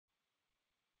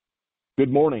Good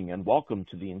morning and welcome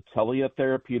to the Intellia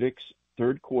Therapeutics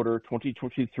third quarter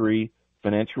 2023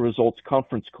 financial results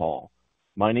conference call.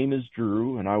 My name is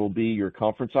Drew and I will be your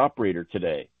conference operator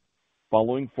today.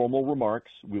 Following formal remarks,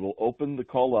 we will open the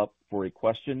call up for a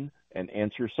question and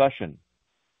answer session.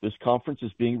 This conference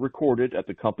is being recorded at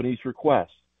the company's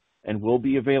request and will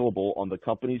be available on the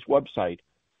company's website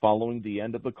following the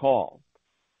end of the call.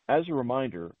 As a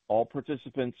reminder, all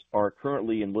participants are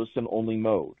currently in listen-only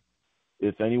mode.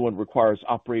 If anyone requires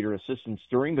operator assistance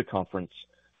during the conference,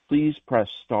 please press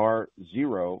star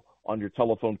 0 on your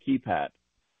telephone keypad.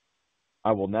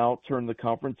 I will now turn the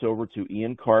conference over to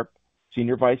Ian Karp,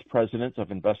 Senior Vice President of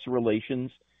Investor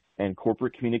Relations and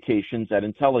Corporate Communications at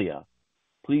Intellia.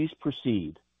 Please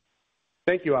proceed.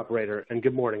 Thank you, operator, and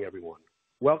good morning, everyone.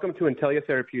 Welcome to Intellia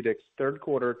Therapeutics third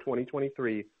quarter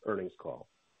 2023 earnings call.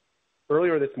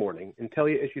 Earlier this morning,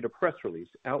 Intellia issued a press release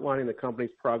outlining the company's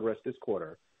progress this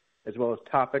quarter, as well as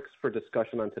topics for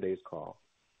discussion on today's call.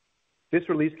 This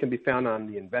release can be found on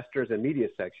the Investors and Media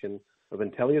section of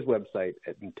Intellia's website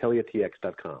at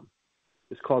intelliatx.com.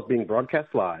 This call is being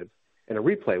broadcast live, and a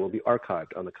replay will be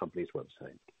archived on the company's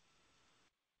website.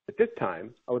 At this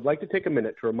time, I would like to take a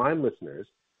minute to remind listeners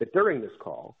that during this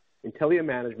call, Intellia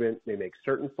management may make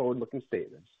certain forward-looking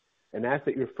statements and ask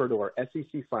that you refer to our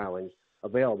SEC filings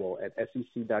available at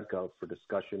sec.gov for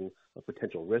discussion of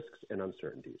potential risks and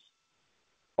uncertainties.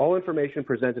 All information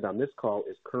presented on this call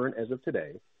is current as of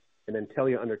today, and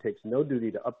Intellia undertakes no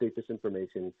duty to update this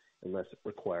information unless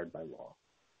required by law.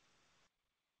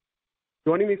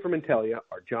 Joining me from Intellia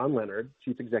are John Leonard,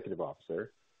 Chief Executive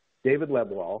Officer, David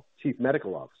Lebwohl, Chief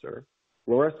Medical Officer,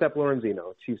 Laura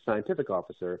Sepp-Lorenzino, Chief Scientific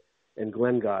Officer, and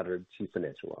Glenn Goddard, Chief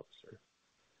Financial Officer.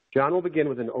 John will begin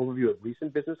with an overview of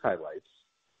recent business highlights.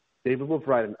 David will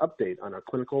provide an update on our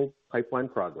clinical pipeline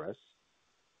progress.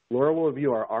 Laura will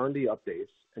review our R&D updates,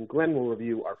 and Glenn will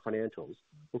review our financials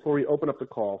before we open up the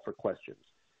call for questions,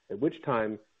 at which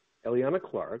time Eliana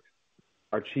Clark,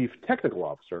 our Chief Technical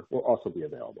Officer, will also be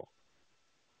available.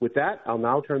 With that, I'll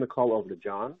now turn the call over to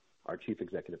John, our Chief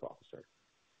Executive Officer.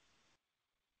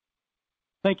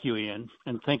 Thank you, Ian,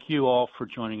 and thank you all for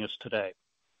joining us today.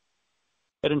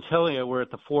 At Intellia, we're at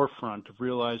the forefront of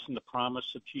realizing the promise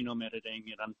of genome editing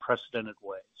in unprecedented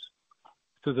ways.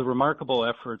 Through the remarkable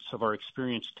efforts of our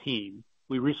experienced team,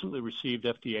 we recently received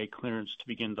FDA clearance to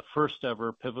begin the first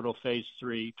ever pivotal phase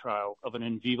 3 trial of an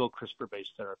in vivo CRISPR-based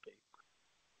therapy.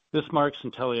 This marks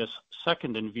Intellia's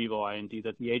second in vivo IND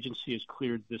that the agency has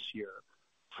cleared this year,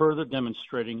 further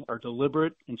demonstrating our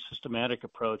deliberate and systematic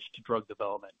approach to drug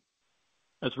development.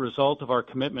 As a result of our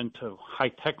commitment to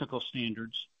high technical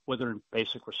standards, whether in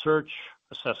basic research,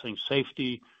 assessing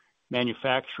safety,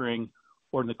 manufacturing,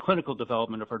 or in the clinical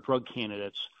development of our drug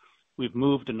candidates, we've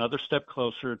moved another step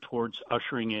closer towards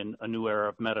ushering in a new era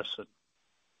of medicine.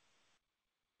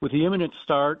 With the imminent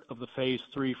start of the phase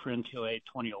 3 for NTLA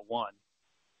 2001,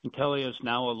 Intellia is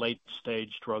now a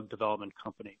late-stage drug development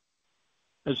company.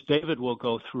 As David will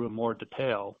go through in more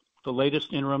detail, the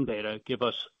latest interim data give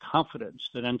us confidence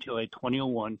that NTLA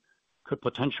 2001 could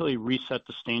potentially reset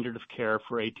the standard of care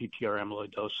for ATTR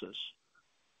amyloidosis.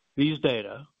 These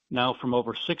data, now from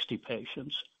over 60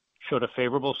 patients, showed a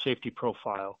favorable safety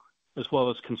profile, as well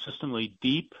as consistently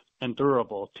deep and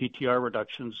durable TTR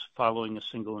reductions following a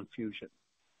single infusion.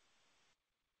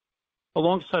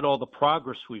 Alongside all the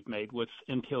progress we've made with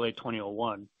NTLA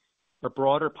 2001, our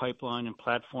broader pipeline and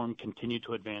platform continue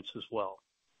to advance as well.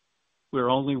 We are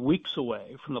only weeks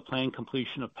away from the planned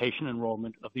completion of patient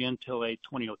enrollment of the NTLA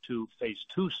 2002 phase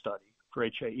 2 study for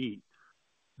HAE.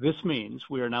 This means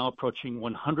we are now approaching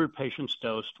 100 patients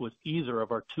dosed with either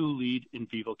of our two lead in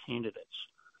vivo candidates.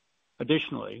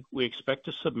 Additionally, we expect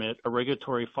to submit a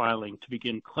regulatory filing to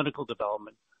begin clinical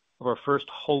development of our first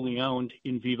wholly owned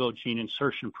in vivo gene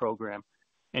insertion program,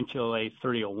 NTLA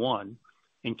 3001,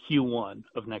 in Q1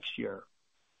 of next year.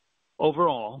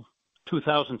 Overall,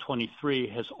 2023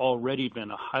 has already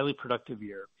been a highly productive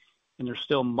year, and there's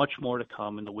still much more to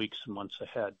come in the weeks and months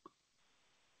ahead.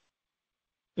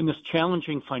 In this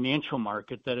challenging financial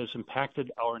market that has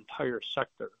impacted our entire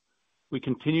sector, we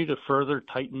continue to further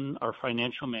tighten our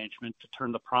financial management to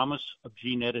turn the promise of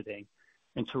gene editing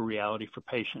into reality for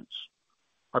patients.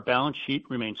 Our balance sheet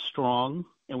remains strong,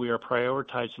 and we are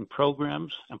prioritizing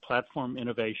programs and platform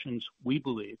innovations we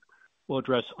believe will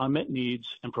address unmet needs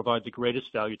and provide the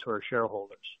greatest value to our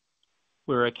shareholders.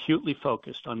 We're acutely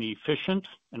focused on the efficient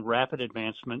and rapid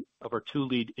advancement of our two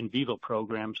lead in vivo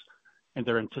programs and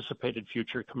their anticipated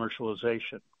future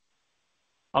commercialization.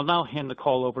 I'll now hand the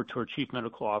call over to our Chief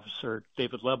Medical Officer,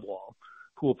 David Lebwohl,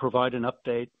 who will provide an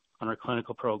update on our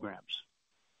clinical programs.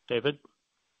 David?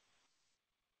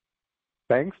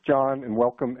 Thanks, John, and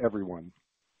welcome everyone.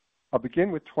 I'll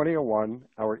begin with 2001,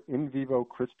 our in vivo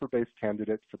CRISPR-based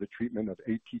candidate for the treatment of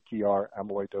ATTR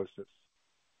amyloidosis.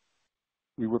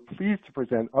 We were pleased to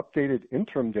present updated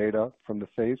interim data from the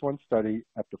phase 1 study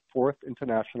at the 4th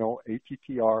International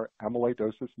ATTR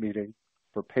Amyloidosis Meeting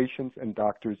for patients and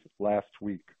doctors last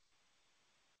week.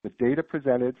 The data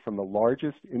presented from the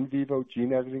largest in vivo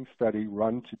gene editing study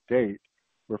run to date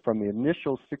were from the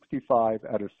initial 65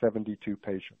 out of 72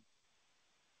 patients.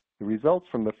 The results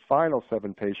from the final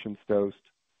 7 patients dosed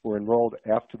were enrolled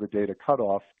after the data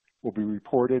cutoff will be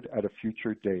reported at a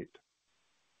future date.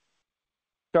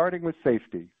 Starting with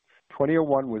safety,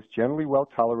 2001 was generally well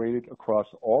tolerated across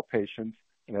all patients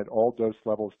and at all dose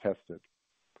levels tested.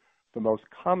 The most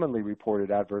commonly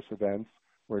reported adverse events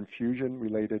were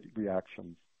infusion-related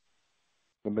reactions.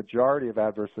 The majority of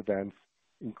adverse events,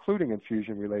 including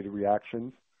infusion-related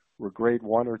reactions, were grade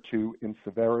 1 or 2 in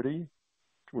severity,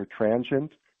 were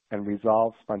transient, and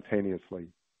resolved spontaneously.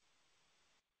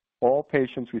 All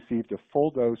patients received a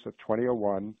full dose of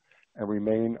 2001 and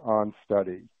remain on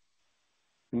study.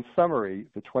 In summary,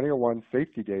 the 2001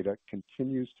 safety data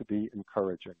continues to be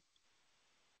encouraging.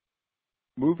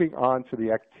 Moving on to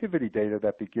the activity data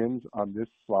that begins on this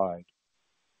slide.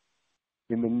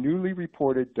 In the newly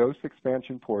reported dose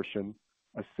expansion portion,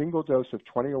 a single dose of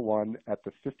 2001 at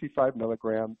the 55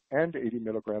 milligram and 80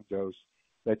 milligram dose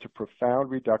led to profound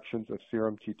reductions of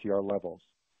serum TTR levels.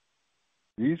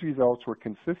 These results were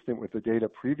consistent with the data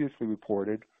previously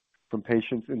reported from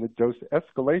patients in the dose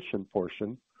escalation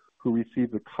portion who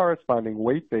received the corresponding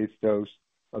weight-based dose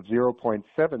of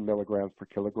 0.7 milligrams per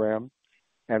kilogram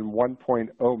and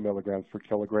 1.0 milligrams per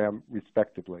kilogram,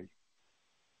 respectively.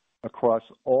 Across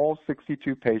all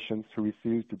 62 patients who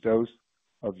received a dose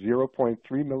of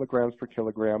 0.3 milligrams per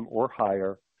kilogram or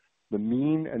higher, the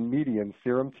mean and median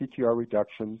serum TTR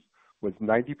reductions was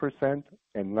 90%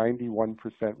 and 91%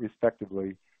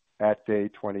 respectively at day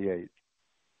 28.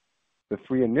 The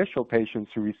 3 initial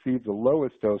patients who received the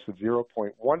lowest dose of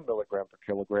 0.1 milligram per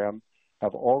kilogram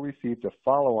have all received a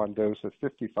follow-on dose of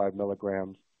 55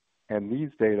 milligrams, and these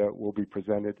data will be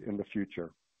presented in the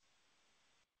future.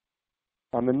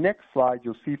 On the next slide,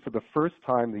 you'll see for the first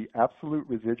time the absolute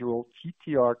residual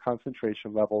TTR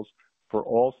concentration levels for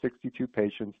all 62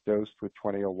 patients dosed with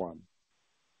 2001.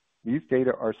 These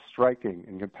data are striking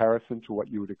in comparison to what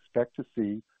you would expect to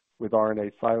see with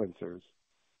RNA silencers.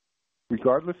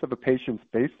 Regardless of a patient's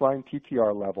baseline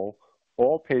TTR level,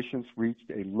 all patients reached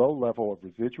a low level of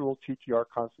residual TTR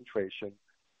concentration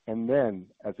and then,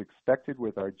 as expected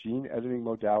with our gene editing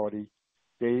modality,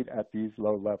 stayed at these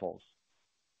low levels.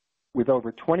 With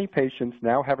over 20 patients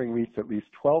now having reached at least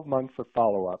 12 months of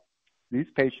follow-up, these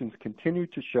patients continue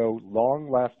to show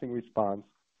long-lasting response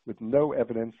with no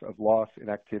evidence of loss in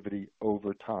activity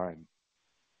over time.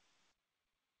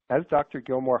 As Dr.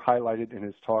 Gilmore highlighted in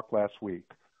his talk last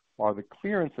week, while the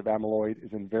clearance of amyloid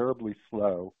is invariably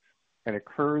slow and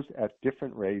occurs at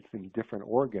different rates in different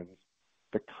organs,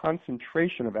 the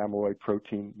concentration of amyloid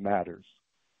protein matters.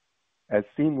 As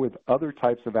seen with other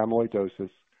types of amyloidosis,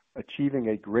 achieving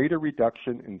a greater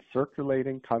reduction in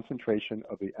circulating concentration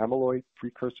of the amyloid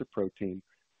precursor protein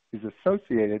is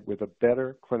associated with a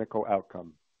better clinical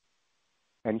outcome.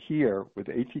 And here, with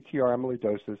ATTR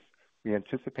amyloidosis, we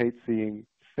anticipate seeing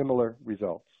similar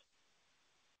results.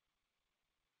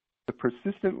 The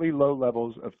persistently low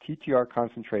levels of TTR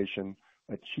concentration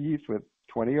achieved with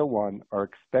 2001 are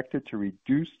expected to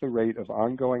reduce the rate of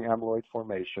ongoing amyloid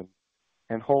formation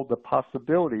and hold the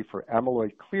possibility for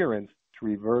amyloid clearance to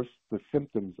reverse the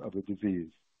symptoms of the disease.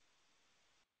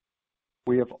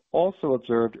 We have also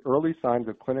observed early signs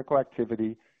of clinical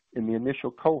activity in the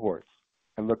initial cohorts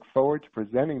and look forward to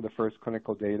presenting the first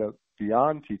clinical data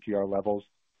beyond TTR levels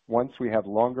once we have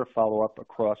longer follow-up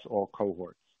across all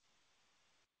cohorts.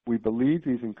 We believe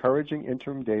these encouraging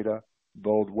interim data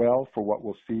bode well for what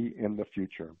we'll see in the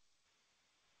future.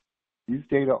 These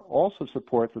data also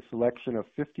support the selection of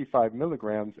 55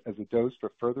 milligrams as a dose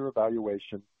for further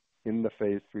evaluation in the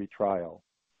phase 3 trial.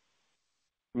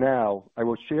 Now, I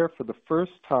will share for the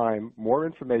first time more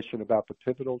information about the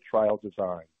pivotal trial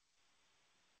design.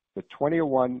 The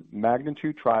 2001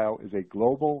 Magnitude trial is a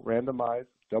global, randomized,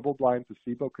 double-blind,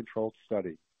 placebo-controlled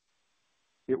study.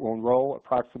 It will enroll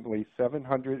approximately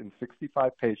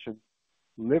 765 patients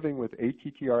living with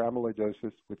ATTR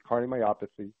amyloidosis with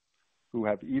cardiomyopathy who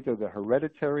have either the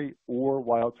hereditary or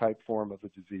wild-type form of the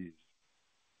disease.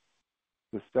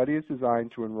 The study is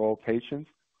designed to enroll patients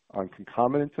on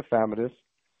concomitant tafamidis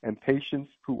and patients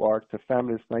who are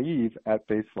tafamidis naive at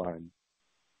baseline.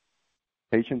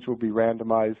 Patients will be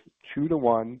randomized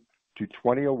 2-to-1 to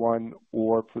 2001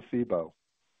 or placebo.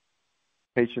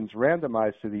 Patients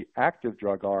randomized to the active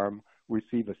drug arm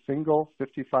receive a single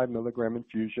 55 milligram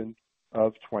infusion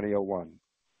of 2001.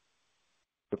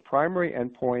 The primary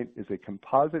endpoint is a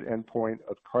composite endpoint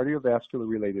of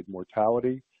cardiovascular-related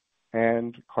mortality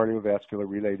and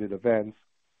cardiovascular-related events,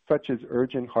 such as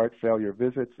urgent heart failure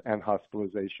visits and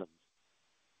hospitalizations.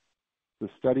 The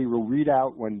study will read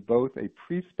out when both a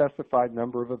pre-specified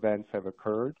number of events have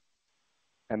occurred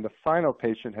and the final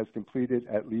patient has completed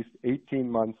at least 18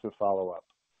 months of follow-up.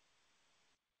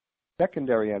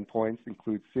 Secondary endpoints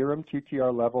include serum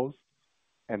TTR levels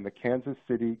and the Kansas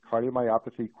City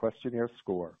Cardiomyopathy Questionnaire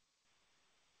score.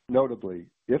 Notably,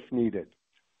 if needed,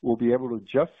 we'll be able to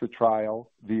adjust the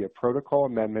trial via protocol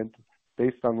amendment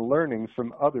based on learnings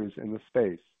from others in the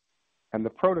space, and the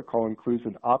protocol includes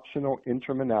an optional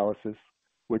interim analysis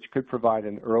which could provide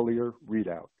an earlier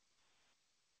readout.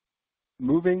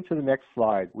 Moving to the next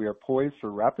slide, we are poised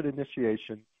for rapid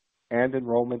initiation and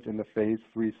enrollment in the phase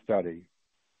 3 study.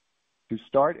 To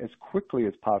start as quickly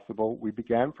as possible, we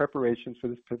began preparations for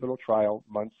this pivotal trial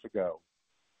months ago.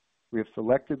 We have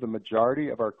selected the majority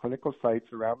of our clinical sites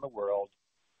around the world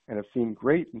and have seen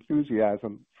great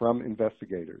enthusiasm from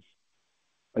investigators.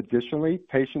 Additionally,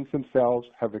 patients themselves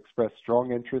have expressed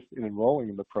strong interest in enrolling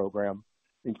in the program,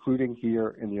 including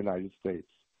here in the United States.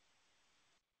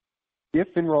 If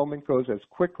enrollment goes as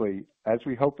quickly as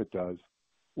we hope it does,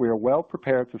 we are well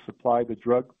prepared to supply the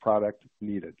drug product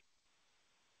needed.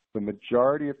 The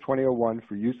majority of 2001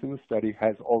 for use in the study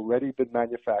has already been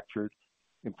manufactured,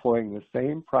 employing the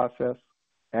same process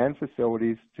and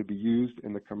facilities to be used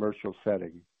in the commercial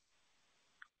setting.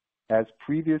 As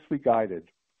previously guided,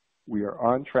 we are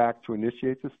on track to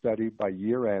initiate the study by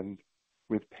year-end,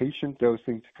 with patient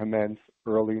dosing to commence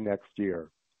early next year.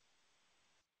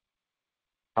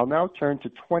 I'll now turn to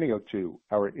 2002,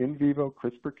 our in vivo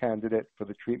CRISPR candidate for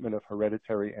the treatment of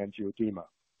hereditary angioedema.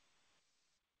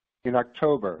 In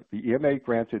October, the EMA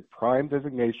granted PRIME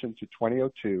designation to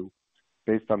 2002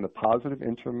 based on the positive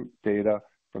interim data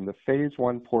from the phase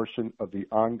 1 portion of the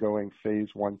ongoing phase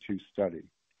 1/2 study.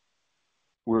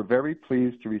 We're very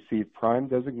pleased to receive PRIME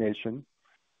designation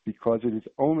because it is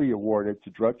only awarded to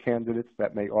drug candidates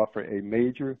that may offer a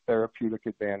major therapeutic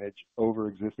advantage over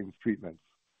existing treatments.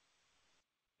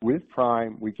 With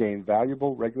PRIME, we gain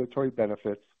valuable regulatory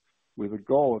benefits with a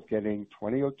goal of getting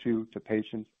 2002 to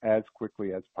patients as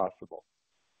quickly as possible.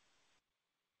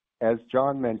 As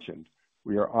John mentioned,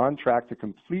 we are on track to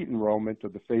complete enrollment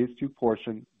of the phase 2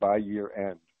 portion by year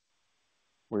end.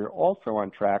 We are also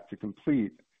on track to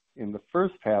complete in the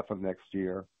first half of next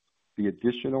year the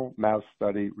additional mouse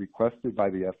study requested by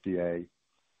the FDA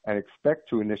and expect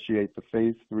to initiate the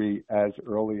phase 3 as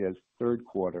early as third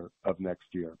quarter of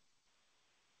next year.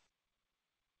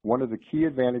 One of the key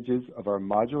advantages of our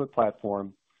modular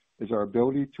platform is our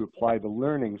ability to apply the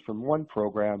learnings from one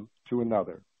program to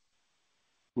another.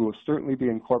 We will certainly be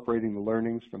incorporating the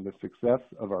learnings from the success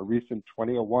of our recent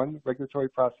 2001 regulatory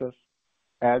process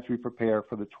as we prepare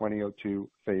for the 2002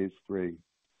 phase 3.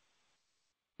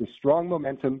 The strong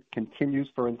momentum continues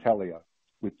for Intellia,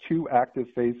 with 2 active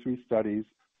phase 3 studies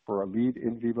for our lead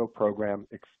in vivo program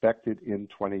expected in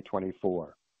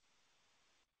 2024.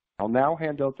 I'll now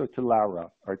hand over to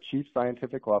Laura, our Chief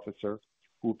Scientific Officer,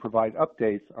 who will provide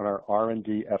updates on our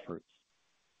R&D efforts.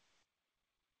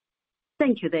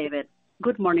 Thank you, David.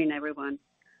 Good morning, everyone.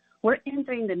 We're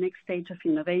entering the next stage of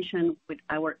innovation with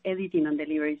our editing and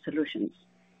delivery solutions.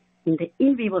 In the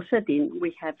in vivo setting,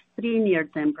 we have 3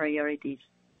 near-term priorities.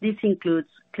 This includes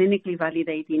clinically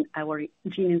validating our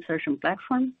gene insertion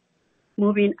platform,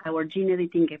 moving our gene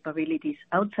editing capabilities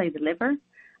outside the liver,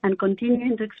 and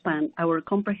continuing to expand our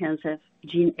comprehensive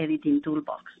gene editing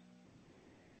toolbox.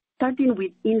 Starting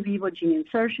with in vivo gene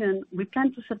insertion, we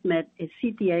plan to submit a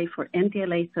CTA for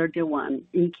NTLA 31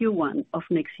 in Q1 of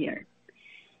next year.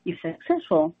 If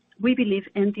successful, we believe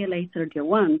NTLA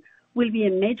 31 will be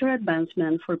a major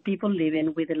advancement for people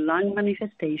living with a lung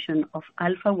manifestation of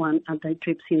alpha-1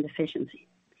 antitrypsin deficiency.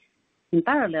 In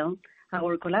parallel,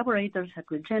 our collaborators at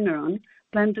Regeneron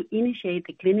plan to initiate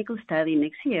a clinical study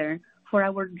next year for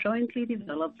our jointly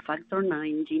developed Factor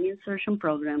IX gene insertion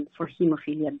program for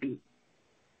hemophilia B.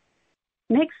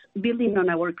 Next, building on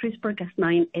our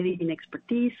CRISPR-Cas9 editing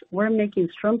expertise, we're making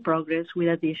strong progress with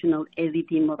additional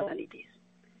editing modalities.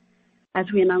 As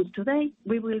we announced today,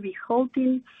 we will be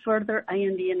halting further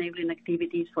IND-enabling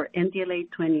activities for NTLA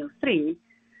 2003,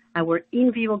 our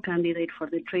in vivo candidate for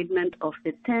the treatment of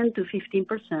the 10 to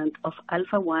 15% of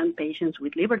alpha-1 patients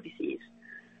with liver disease,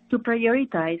 to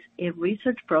prioritize a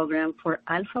research program for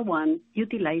alpha-1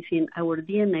 utilizing our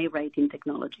DNA writing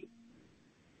technology.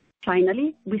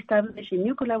 Finally, we established a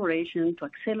new collaboration to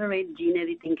accelerate gene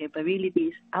editing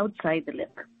capabilities outside the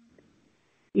liver.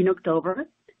 In October,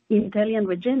 Intellia and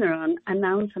Regeneron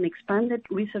announced an expanded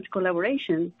research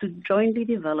collaboration to jointly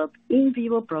develop in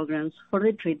vivo programs for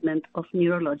the treatment of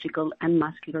neurological and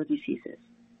muscular diseases.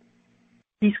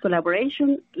 This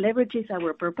collaboration leverages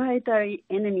our proprietary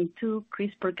NME2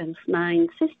 CRISPR-Cas9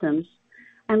 systems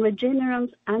and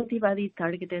Regeneron's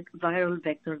antibody-targeted viral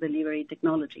vector delivery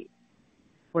technology.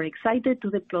 We're excited to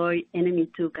deploy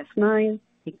NME2 Cas9,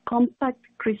 a compact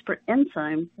CRISPR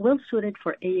enzyme well-suited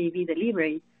for AAV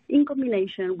delivery, in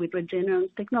combination with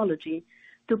Regeneron's technology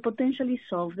to potentially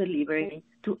solve delivery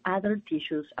to other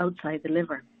tissues outside the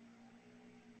liver.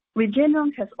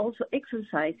 Regeneron has also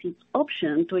exercised its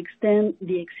option to extend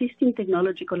the existing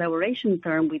technology collaboration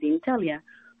term with Intellia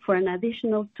for an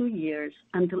additional 2 years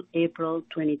until April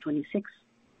 2026.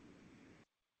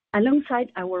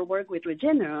 Alongside our work with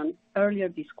Regeneron, earlier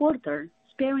this quarter,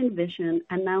 Spearmint Vision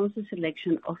announced the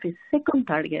selection of a second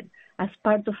target as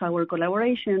part of our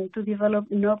collaboration to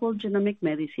develop novel genomic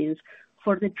medicines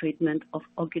for the treatment of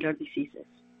ocular diseases.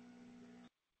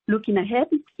 Looking ahead,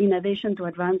 in addition to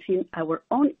advancing our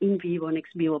own in vivo and ex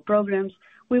vivo programs,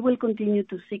 we will continue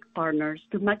to seek partners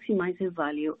to maximize the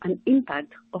value and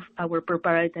impact of our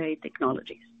proprietary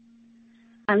technologies.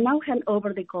 I'll now hand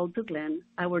over the call to Glenn,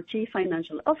 our Chief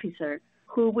Financial Officer,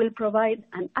 who will provide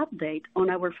an update on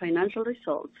our financial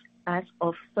results as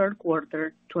of third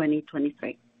quarter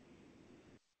 2023.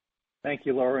 Thank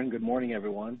you, Laura, and good morning,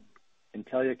 everyone.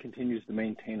 Intellia continues to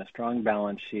maintain a strong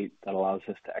balance sheet that allows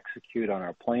us to execute on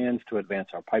our plans to advance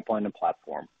our pipeline and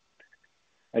platform.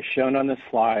 As shown on this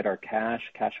slide, our cash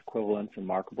equivalents, and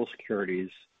marketable securities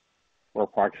were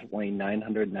approximately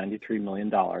 $993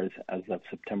 million as of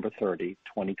September 30,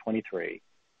 2023,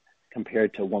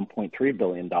 compared to $1.3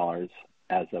 billion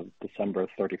as of December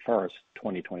 31st,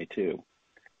 2022.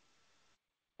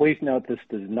 Please note this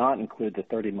does not include the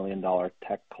 $30 million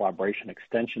tech collaboration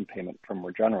extension payment from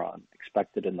Regeneron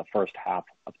expected in the first half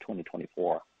of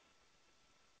 2024.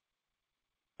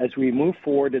 As we move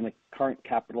forward in the current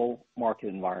capital market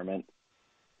environment,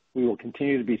 we will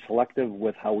continue to be selective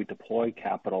with how we deploy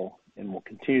capital and will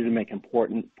continue to make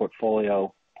important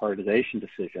portfolio prioritization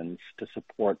decisions to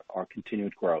support our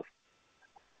continued growth.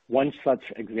 One such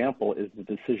example is the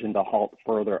decision to halt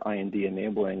further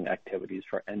IND-enabling activities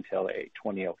for NTLA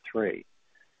 2003,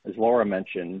 as Laura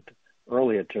mentioned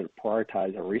earlier, to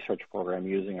prioritize a research program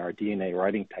using our DNA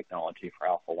writing technology for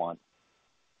Alpha-1.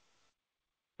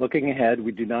 Looking ahead,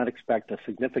 we do not expect a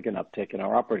significant uptick in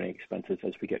our operating expenses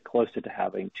as we get closer to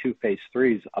having 2 phase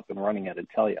 3s up and running at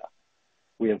Intellia.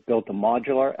 We have built a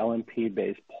modular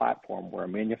LNP-based platform where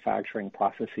manufacturing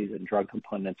processes and drug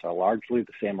components are largely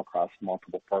the same across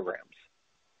multiple programs.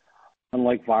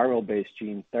 Unlike viral-based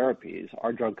gene therapies,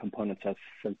 our drug components are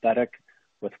synthetic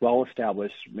with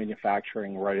well-established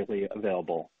manufacturing readily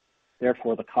available.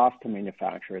 Therefore, the cost to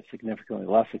manufacture is significantly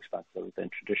less expensive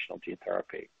than traditional gene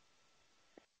therapy.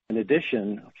 In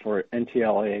addition, for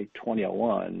NTLA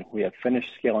 2001, we have finished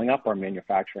scaling up our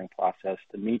manufacturing process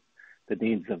to meet the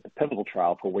needs of the pivotal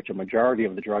trial, for which a majority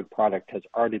of the drug product has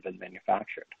already been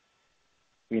manufactured.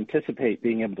 We anticipate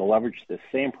being able to leverage this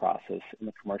same process in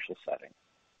the commercial setting.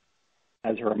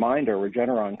 As a reminder,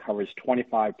 Regeneron covers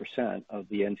 25% of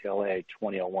the NTLA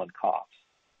 2001 costs.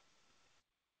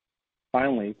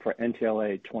 Finally, for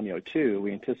NTLA 2002,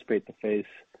 we anticipate the phase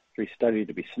 3 study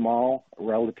to be small,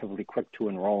 relatively quick to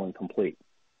enroll and complete.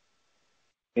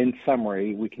 In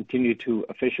summary, we continue to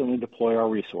efficiently deploy our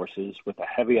resources with a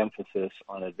heavy emphasis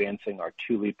on advancing our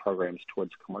 2 lead programs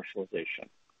towards commercialization.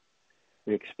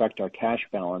 We expect our cash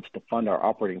balance to fund our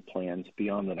operating plans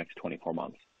beyond the next 24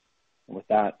 months. And with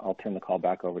that, I'll turn the call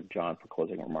back over to John for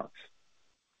closing remarks.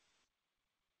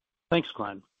 Thanks,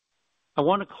 Glenn. I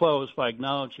want to close by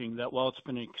acknowledging that while it's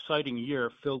been an exciting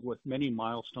year filled with many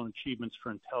milestone achievements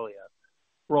for Intellia,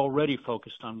 we're already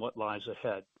focused on what lies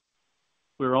ahead.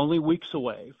 We're only weeks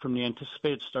away from the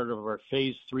anticipated start of our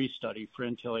phase 3 study for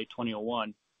NTLA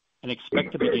 2001 and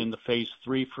expect to begin the phase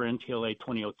 3 for NTLA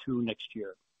 2002 next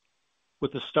year.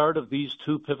 With the start of these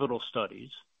 2 pivotal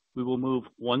studies, we will move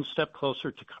one step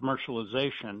closer to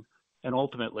commercialization and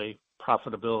ultimately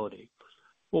profitability.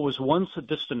 What was once a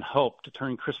distant hope to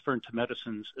turn CRISPR into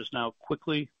medicines is now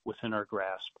quickly within our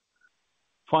grasp.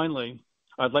 Finally,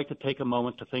 I'd like to take a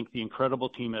moment to thank the incredible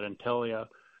team at Intellia,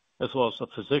 as well as the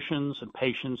physicians and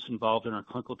patients involved in our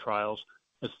clinical trials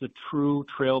as the true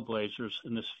trailblazers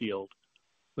in this field.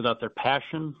 Without their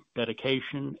passion,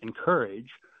 dedication, and courage,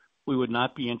 we would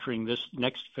not be entering this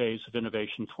next phase of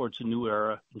innovation towards a new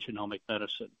era in genomic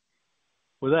medicine.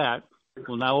 With that,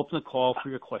 we'll now open the call for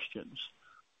your questions.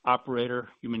 Operator,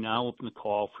 you may now open the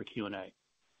call for Q&A.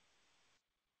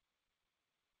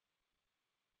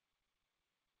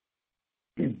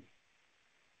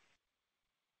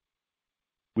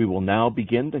 We will now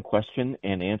begin the question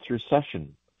and answer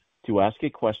session. To ask a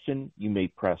question, you may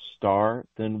press star,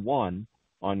 then 1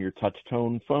 on your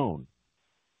touch-tone phone.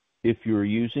 If you are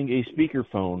using a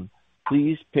speakerphone,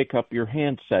 please pick up your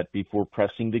handset before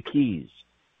pressing the keys.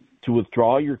 To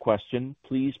withdraw your question,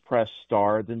 please press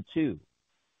star, then 2.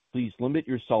 Please limit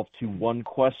yourself to 1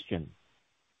 question.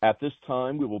 At this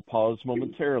time, we will pause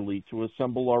momentarily to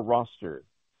assemble our roster.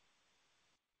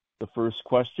 The first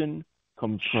question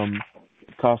comes from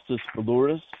Kostas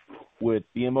Biliouris with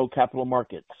BMO Capital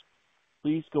Markets.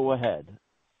 Please go ahead.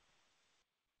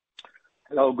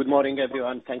 Hello, good morning,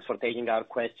 everyone. Thanks for taking our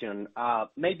question.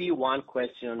 Maybe one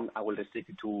question. I will restrict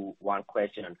it to one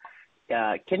question.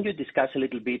 Can you discuss a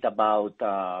little bit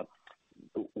about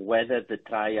whether the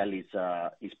trial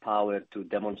is powered to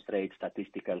demonstrate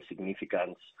statistical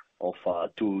significance of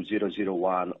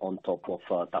 2001 on top of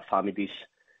tafamidis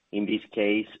in this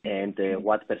case, and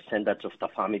what percentage of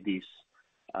tafamidis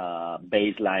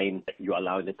baseline you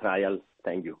allow in the trial?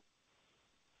 Thank you.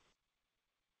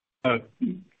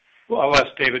 Well, I'll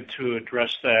ask David to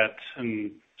address that.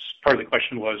 And part of the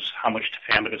question was how much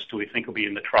tafamidis do we think will be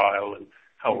in the trial and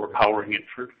how we're powering it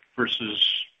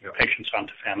versus patients on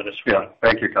tafamidis. Yeah,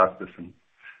 thank you, Kostas.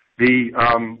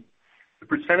 The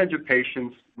percentage of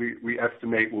patients we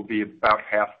estimate will be about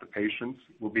half the patients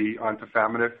will be on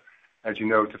tafamidis. As you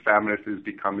know, tafamidis is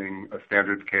becoming a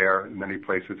standard of care in many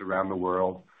places around the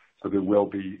world, so there will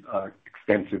be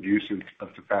extensive usage of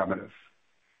tafamidis.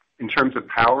 In terms of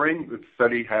powering, the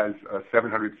study has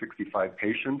 765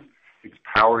 patients. It's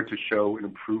powered to show an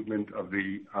improvement of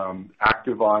the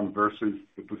active arm versus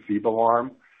the placebo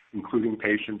arm, including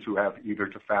patients who have either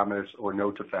tafamidis or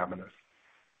no tafamidis.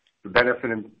 The benefit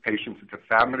in patients with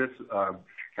tafamidis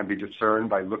can be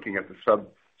discerned by looking at the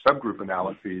subgroup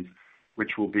analyses,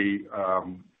 which will be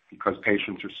because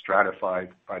patients are stratified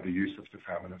by the use of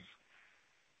tafamidis.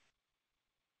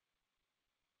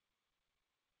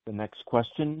 The next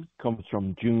question comes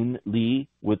from Joon Lee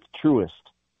with Truist.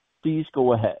 Please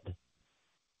go ahead.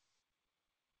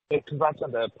 Hey, congrats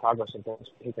on the progress and thanks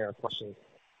for taking our questions.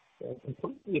 I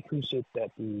completely appreciate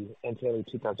that the NTLA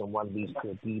 2001 leads to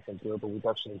a deep and durable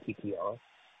reduction in TTR,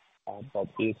 but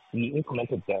is the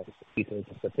incremental depth do you think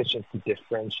is sufficient to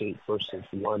differentiate versus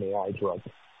the RNAi drug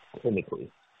clinically?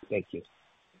 Thank you.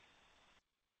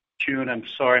 June, I'm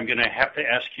sorry, I'm going to have to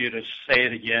ask you to say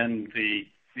it again.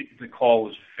 The call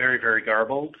was very, very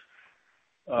garbled.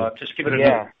 Just give it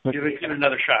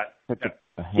another shot.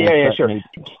 Yeah, sure.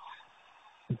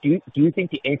 Do you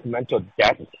think the incremental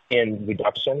depth in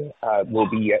reduction will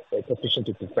be sufficient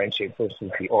to differentiate versus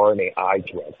the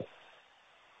RNAi drug?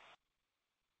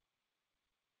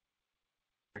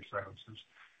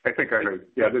 I think I heard.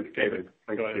 Yeah, this is David.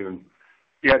 Thanks, Stephen.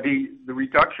 Yeah, the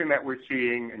reduction that we're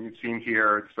seeing, and you've seen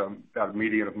here, it's about a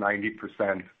median of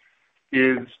 90%,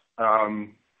 is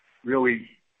really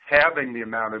halving the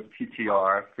amount of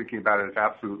TTR, thinking about it as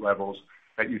absolute levels,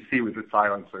 that you see with the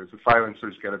silencers. The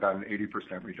silencers get about an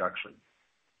 80% reduction.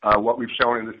 What we've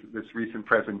shown in this recent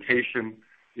presentation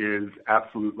is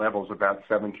absolute levels about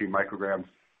 17 micrograms,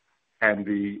 and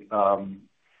the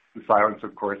silencers,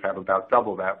 of course, have about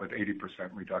double that with 80%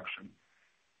 reduction.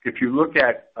 If you look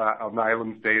at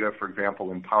Alnylam's data, for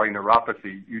example, in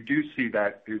polyneuropathy, you do see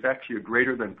that there's actually a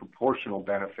greater than proportional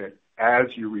benefit as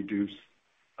you reduce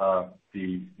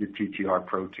the TTR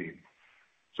protein.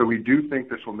 So we do think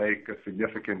this will make a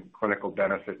significant clinical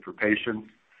benefit for patients,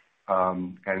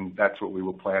 and that's what we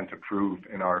will plan to prove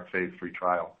in our phase 3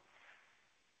 trial.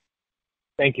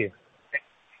 Thank you.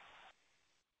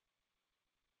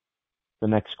 The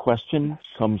next question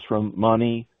comes from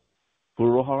Mani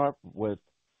Foroohar with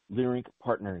Leerink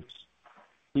Partners.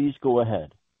 Please go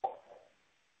ahead.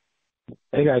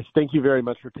 Hey, guys. Thank you very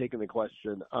much for taking the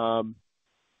question.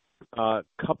 A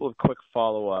couple of quick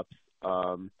follow-ups.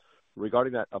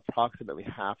 Regarding that approximately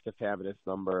half tafamidis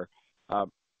number,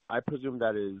 I presume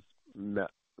that is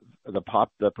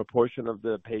the proportion of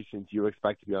the patients you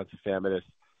expect to be on tafamidis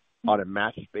on a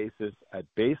matched basis at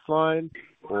baseline,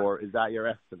 or is that your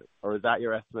estimate? Or is that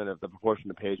your estimate of the proportion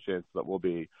of patients that will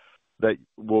be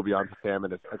on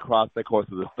tafamidis across the course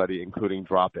of the study, including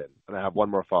drop-in? And I have one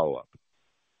more follow-up.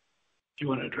 Do you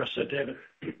want to address that, David?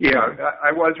 Yeah,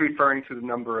 I was referring to the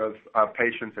number of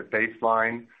patients at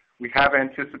baseline. We have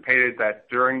anticipated that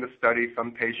during the study,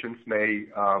 some patients may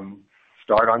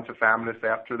start on tafamidis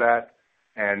after that,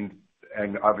 and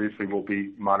obviously we'll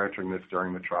be monitoring this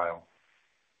during the trial.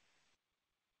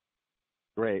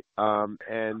 Great.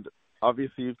 And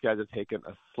obviously you guys have taken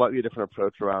a slightly different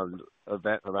approach around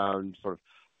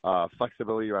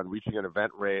flexibility around reaching an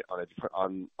event rate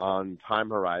on time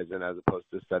horizon, as opposed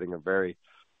to setting a very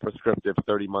prescriptive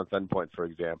 30-month endpoint, for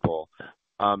example.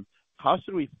 How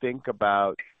should we think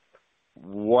about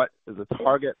what is the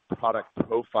target product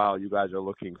profile you guys are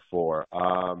looking for,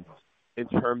 in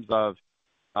terms of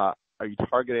are you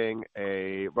targeting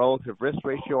a relative risk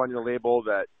ratio on your label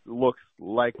that looks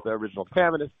like the original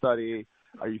tafamidis study?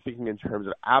 Are you thinking in terms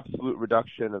of absolute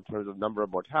reduction in terms of number of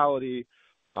mortality?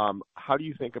 How do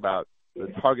you think about the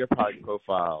target product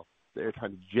profile that you're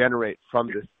trying to generate from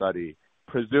this study,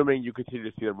 presuming you continue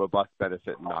to see a robust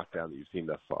benefit and knockdown that you've seen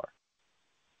thus far?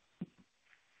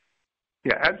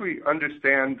 Yeah, as we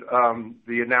understand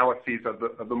the analyses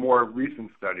of the more recent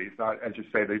studies, not, as you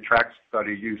say, the TRACK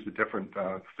study used a different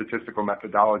statistical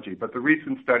methodology, but the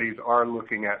recent studies are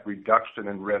looking at reduction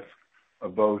in risk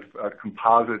of both a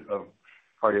composite of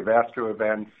cardiovascular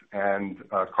events and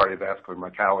cardiovascular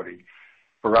mortality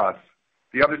for us.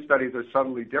 The other studies are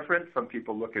subtly different. Some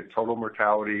people look at total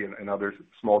mortality and others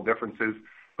small differences.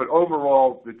 But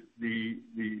overall,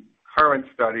 the current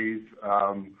studies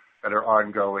that are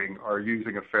ongoing are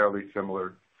using a fairly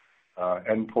similar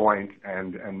endpoint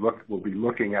and will be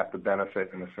looking at the benefit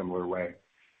in a similar way.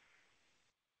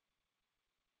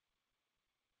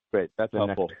 Great. That's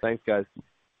helpful. Thanks, guys.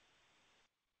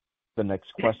 The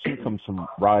next question comes from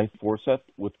Ry Forseth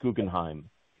with Guggenheim.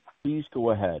 Please go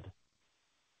ahead.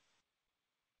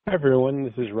 Hi, everyone.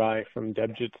 This is Ry from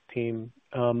Debjit's team.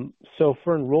 So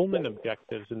for enrollment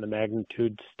objectives in the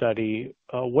MAGNITUDE study,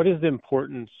 what is the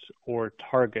importance or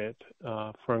target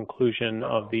for inclusion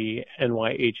of the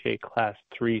NYHA Class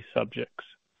 3 subjects?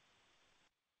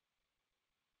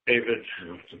 David,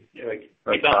 keep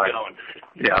on going.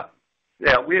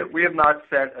 Yeah. We have not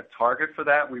set a target for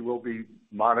that. We will be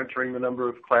monitoring the number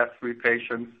of Class 3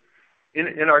 patients.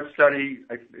 In our study,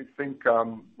 I think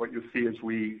what you'll see is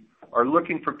we are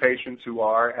looking for patients who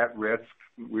are at risk.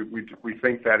 We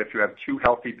think that if you have two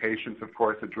healthy patients, of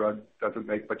course, the drug doesn't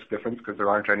make much difference because there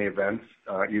aren't any events,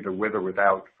 either with or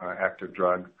without active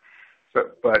drug.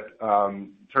 But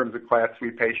in terms of Class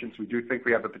 3 patients, we do think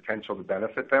we have the potential to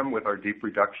benefit them with our deep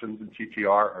reductions in TTR,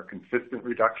 our consistent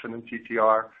reduction in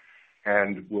TTR,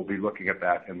 and we'll be looking at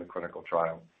that in the clinical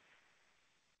trial.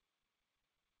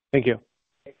 Thank you.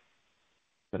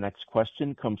 The next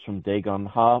question comes from Dae Gon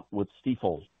Ha with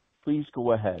Stifel. Please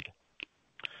go ahead.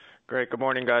 Great. Good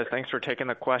morning, guys. Thanks for taking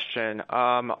the question.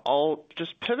 I'll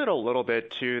just pivot a little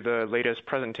bit to the latest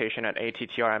presentation at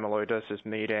ATTR amyloidosis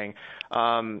meeting.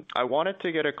 I wanted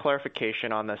to get a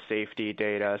clarification on the safety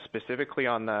data, specifically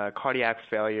on the cardiac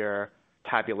failure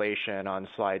tabulation on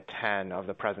slide 10 of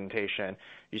the presentation.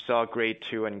 You saw grade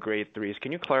 2 and grade 3s.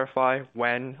 Can you clarify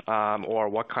when or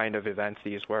what kind of events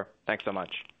these were? Thanks so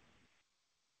much.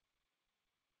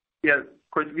 Yeah, of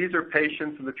course, these are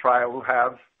patients in the trial who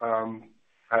have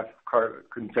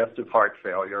congestive heart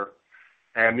failure,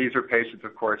 and these are patients,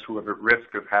 of course, who are at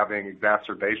risk of having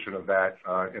exacerbation of that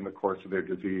in the course of their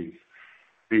disease.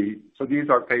 So these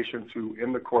are patients who,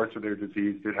 in the course of their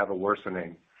disease, did have a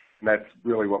worsening, and that's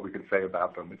really what we can say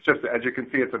about them. It's just, as you can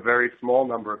see, it's a very small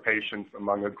number of patients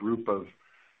among a group of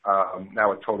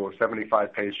now a total of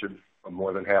 75 patients,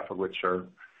 more than half of which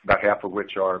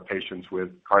are patients with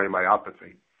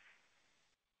cardiomyopathy.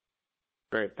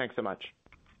 Great. Thanks so much.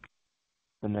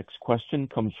 The next question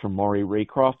comes from Maury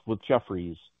Raycroft with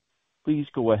Jefferies. Please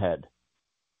go ahead.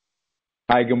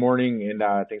 Hi, good morning, and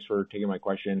thanks for taking my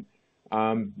question.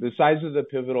 The size of the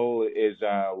pivotal is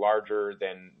larger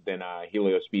than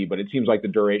HELIOS-B, but it seems like the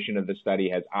duration of the study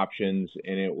has options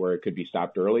in it where it could be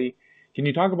stopped early. Can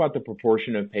you talk about the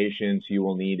proportion of patients you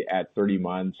will need at 30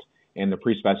 months and the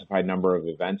pre-specified number of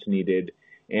events needed?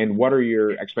 And what are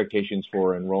your expectations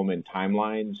for enrollment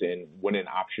timelines and when an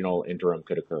optional interim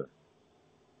could occur?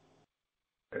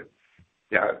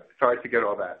 Yeah, sorry to get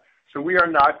all that. So we are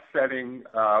not setting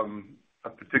a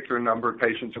particular number of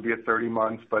patients will be at 30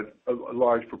 months, but a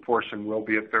large proportion will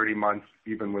be at 30 months,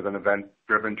 even with an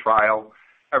event-driven trial.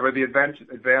 However, the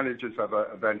advantages of an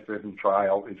event-driven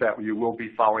trial is that you will be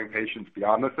following patients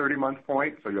beyond the 30-month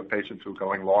point, so you have patients who are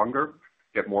going longer,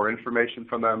 get more information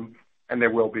from them, and there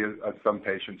will be some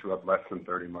patients who have less than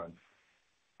 30 months.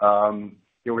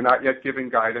 We're not yet giving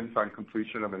guidance on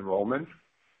completion of enrollment,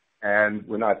 and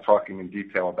we're not talking in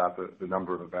detail about the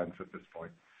number of events at this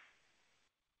point.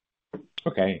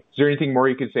 Okay. Is there anything more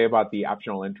you could say about the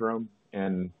optional interim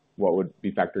and what would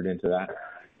be factored into that?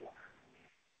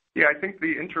 Yeah, I think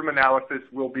the interim analysis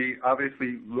will be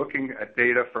obviously looking at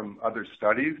data from other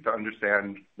studies to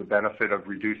understand the benefit of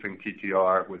reducing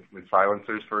TTR with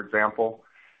silencers, for example.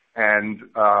 And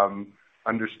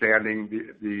understanding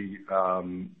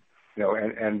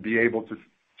and be able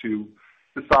to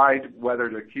decide whether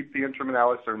to keep the interim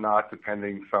analysis or not,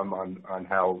 depending some on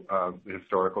how the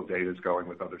historical data is going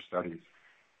with other studies.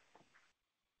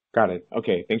 Got it.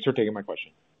 Okay. Thanks for taking my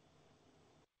question.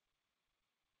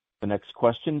 The next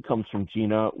question comes from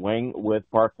Gena Wang with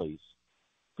Barclays.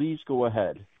 Please go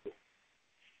ahead.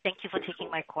 Thank you for taking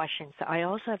my questions. I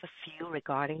also have a few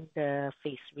regarding the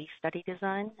phase 3 study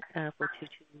design for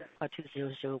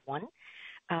 2001.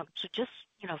 So just,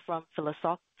 from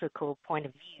philosophical point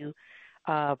of view,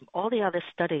 all the other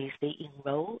studies, they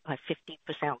enroll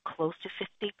 50%, close to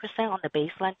 50% on the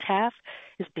baseline TAF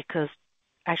is because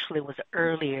actually it was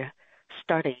earlier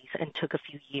studies and took a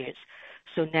few years.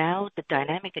 So now the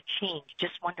dynamic has changed.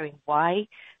 Just wondering why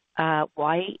can't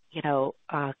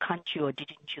you or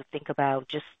didn't you think about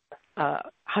just 100%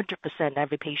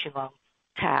 every patient on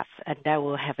TAF, and that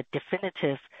will have a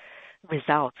definitive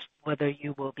results whether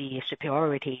you will be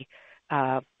superiority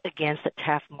against the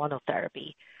TAF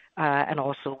monotherapy, and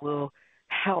also will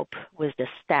help with the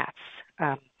stats.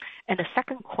 And the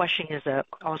second question is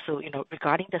also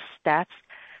regarding the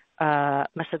stats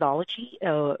methodology.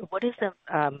 What is the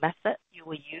method you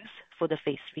will use for the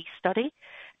phase 3 study,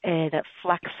 and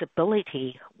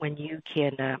flexibility when you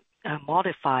can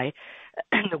modify?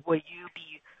 Will you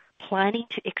be planning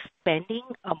to expanding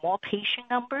more patient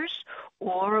numbers,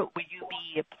 or will you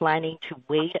be planning to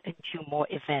wait until more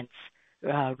events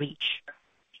reach?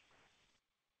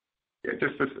 Yeah,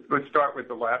 let's start with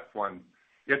the last one.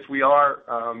 Yes, we are.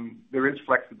 There is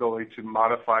flexibility to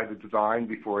modify the design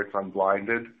before it's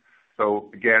unblinded.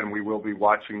 So again, we will be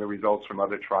watching the results from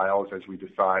other trials as we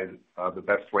decide the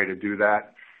best way to do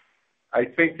that. I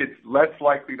think it's less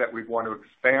likely that we'd want to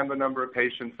expand the number of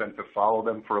patients than to follow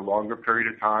them for a longer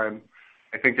period of time.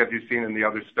 I think, as you've seen in the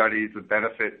other studies, the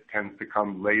benefit tends to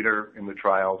come later in the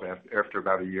trials after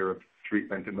about a year of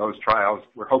treatment in those trials.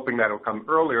 We're hoping that will come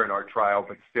earlier in our trial,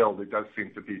 but still there does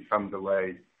seem to be some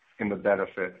delay in the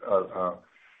benefit of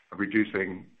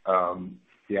reducing the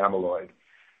amyloid.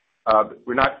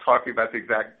 We're not talking about the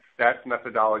exact stats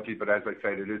methodology, but as I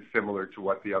said, it is similar to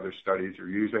what the other studies are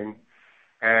using.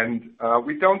 And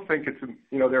we don't think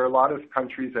there are a lot of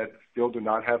countries that still do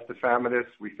not have tafamidis.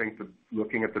 We think that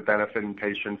looking at the benefit in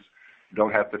patients who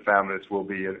don't have tafamidis will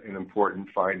be an important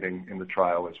finding in the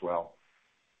trial as well.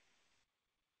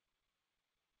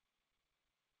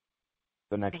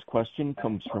 The next question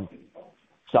comes from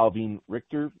Salveen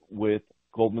Richter with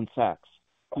Goldman Sachs.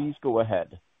 Please go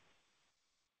ahead.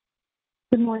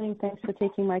 Good morning. Thanks for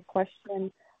taking my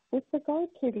question. With regard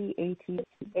to the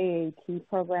AAT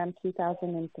program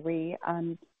 2003,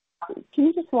 can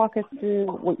you just walk us through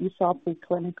what you saw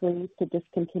preclinically to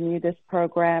discontinue this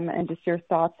program, and just your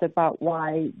thoughts about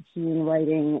why gene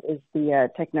writing is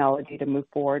the technology to move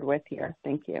forward with here?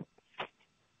 Thank you.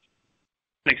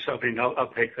 Thanks, Salveen. I'll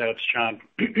take that. It's John.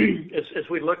 As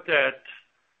we looked at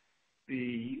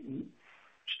the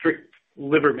strict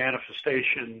liver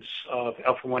manifestations of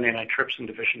alpha-1 antitrypsin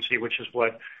deficiency, which is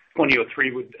what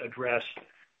 2003 would address,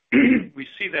 we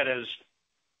see that as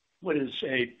what is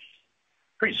a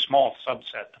pretty small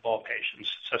subset of all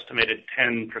patients. It's estimated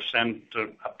 10%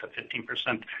 to up to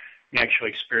 15% may actually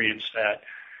experience that.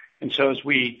 And so as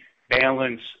we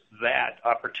balance that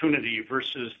opportunity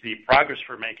versus the progress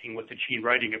we're making with the gene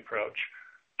writing approach,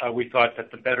 we thought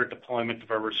that the better deployment of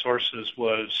our resources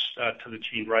was to the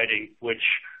gene writing, which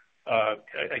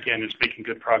again is making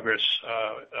good progress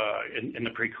in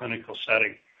the preclinical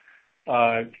setting.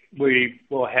 We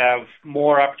will have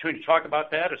more opportunity to talk about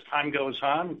that as time goes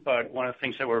on, but one of the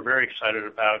things that we're very excited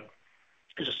about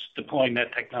is deploying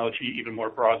that technology even more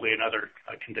broadly in other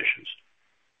conditions.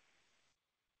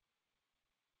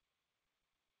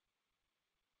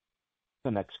 The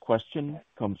next question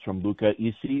comes from Luca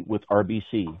Issi with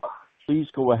RBC. Please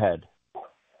go ahead.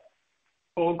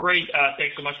 Oh, great.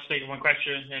 Thanks so much for taking one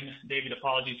question. And David,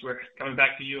 apologies, we're coming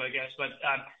back to you, I guess. But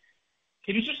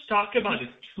can you just talk about the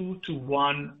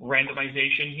 2-to-1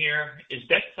 randomization here? Is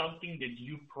that something that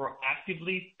you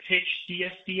proactively pitched the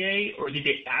FDA, or did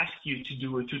they ask you to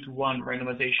do a 2-to-1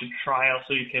 randomization trial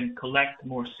so you can collect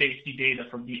more safety data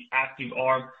from the active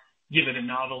arm, given the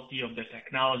novelty of the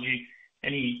technology?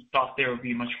 Any thought there would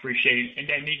be much appreciated. And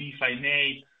then maybe, if I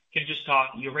may, can you just talk,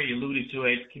 you already alluded to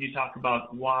it, can you talk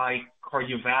about why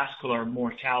cardiovascular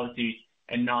mortality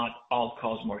and not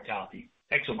all-cause mortality?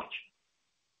 Thanks so much.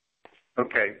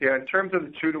 Okay. Yeah, in terms of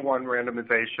the 2-to-1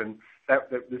 randomization,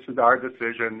 this is our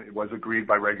decision. It was agreed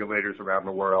by regulators around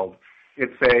the world.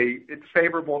 It's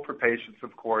favorable for patients,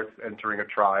 of course, entering a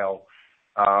trial.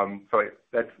 So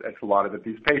that's a lot of it.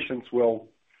 These patients will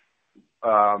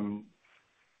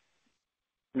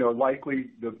likely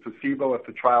the placebo, if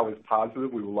the trial is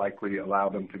positive, we will likely allow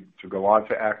them to go on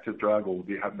to active drug, or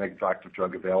we'll make active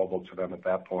drug available to them at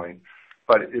that point.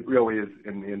 But it really is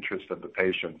in the interest of the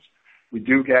patients. We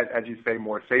do get, as you say,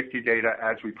 more safety data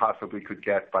as we possibly could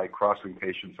get by crossing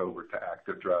patients over to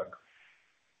active drug.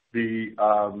 The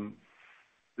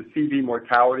CV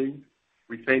mortality,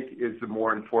 we think, is the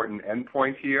more important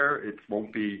endpoint here. It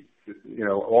won't be,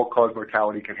 all-cause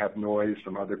mortality can have noise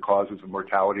from other causes of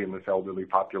mortality in this elderly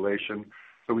population.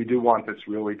 So we do want this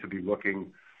really to be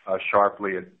looking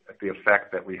sharply at the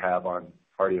effect that we have on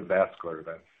cardiovascular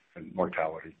events and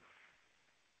mortality.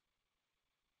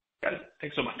 Got it.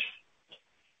 Thanks so much.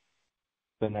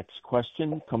 The next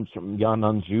question comes from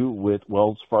Yanan Zhu with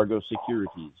Wells Fargo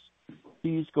Securities.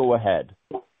 Please go ahead.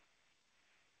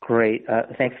 Great.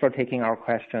 Thanks for taking our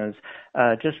questions.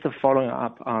 Just following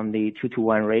up on the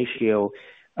 2-to-1 ratio,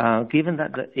 given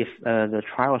that if the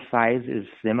trial size is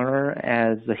similar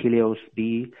as the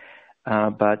HELIOS-B,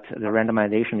 but the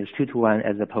randomization is 2-to-1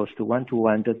 as opposed to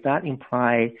 1-to-1, does that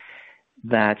imply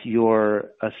that your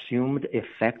assumed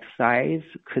effect size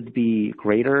could be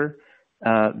greater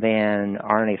than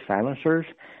RNA silencers?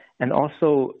 And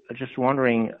also, just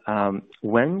wondering,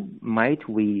 when might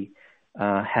we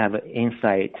have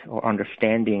insight or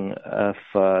understanding of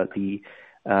the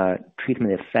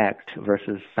treatment effect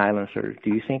versus silencers?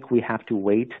 Do you think we have to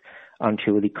wait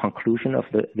until the conclusion of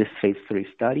this phase 3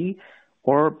 study,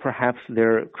 or perhaps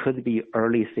there could be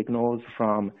early signals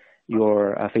from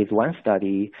your phase 1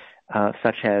 study,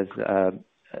 such as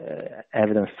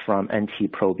evidence from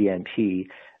NT-proBNP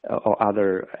or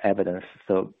other evidence?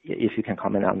 So if you can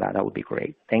comment on that, that would be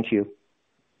great. Thank you.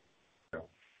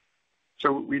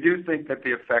 So we do think that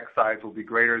the effect size will be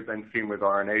greater than seen with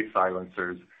RNA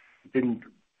silencers. We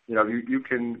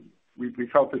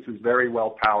felt this is very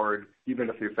well powered, even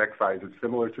if the effect size is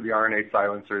similar to the RNA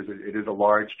silencers. It is a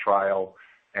large trial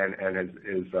and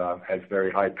has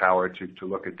very high power to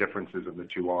look at differences in the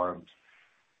two arms.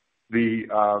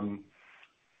 Can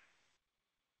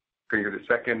you get a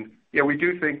second? Yeah, we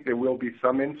do think there will be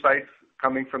some insights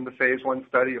coming from the phase 1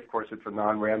 study. Of course, it's a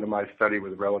non-randomized study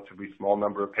with a relatively small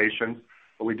number of patients,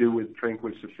 but we do think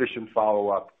with sufficient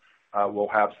follow-up, we'll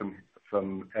have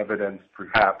some evidence,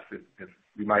 perhaps, if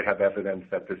we might have evidence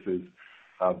that this is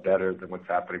better than what's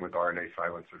happening with RNA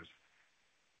silencers.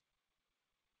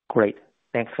 Great.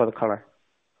 Thanks for the color.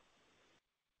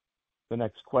 The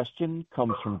next question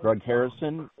comes from Greg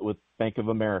Harrison with Bank of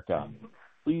America.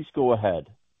 Please go ahead.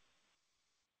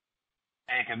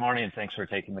 Hey, good morning, and thanks for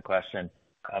taking the question.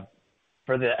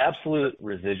 For the absolute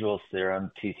residual serum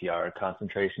TTR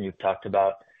concentration you've talked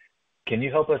about, can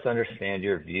you help us understand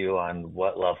your view on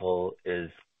what level is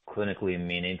clinically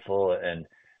meaningful and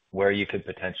where you could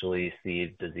potentially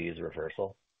see disease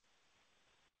reversal?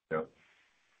 Yeah.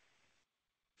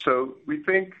 So we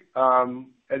think,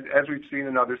 as we've seen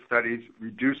in other studies,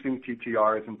 reducing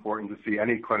TTR is important to see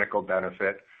any clinical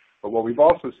benefit. But what we've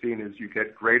also seen is you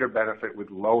get greater benefit with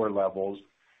lower levels.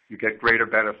 You get greater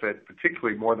benefit,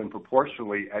 particularly more than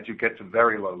proportionally, as you get to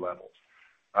very low levels.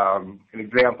 An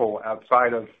example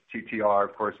outside of TTR,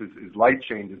 of course, is light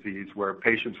chain disease, where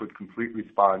patients with complete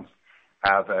response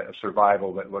have a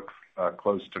survival that looks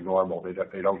close to normal.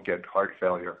 They don't get heart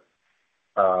failure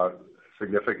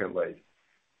significantly.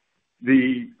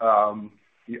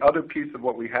 The other piece of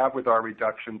what we have with our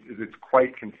reductions is it's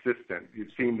quite consistent.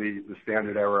 You've seen the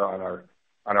standard error on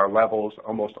our levels.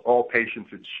 Almost all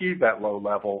patients achieve that low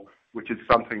level, which is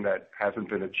something that hasn't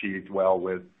been achieved well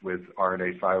with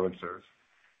RNA silencers.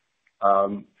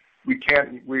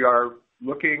 We are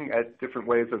looking at different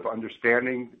ways of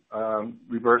understanding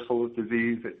reversal of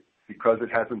disease. Because it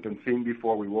hasn't been seen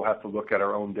before, we will have to look at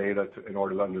our own data in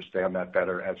order to understand that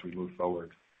better as we move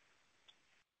forward.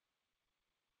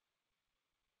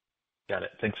 Got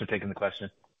it. Thanks for taking the question.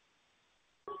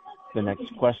 The next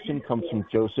question comes from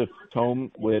Joseph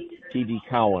Thome with TD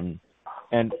Cowen.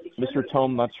 And Mr.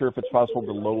 Thome, not sure if it's possible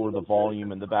to lower the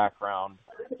volume in the background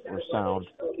or sound.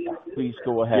 Please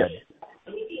go ahead.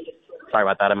 Yes. Sorry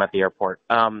about that. I'm at the airport.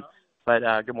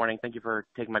 But good morning. Thank you for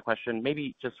taking my question.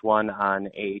 Maybe just one on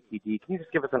AATD. Can you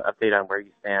just give us an update on where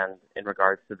you stand in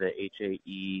regards to the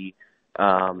HAE,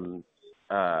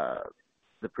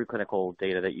 the preclinical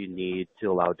data that you need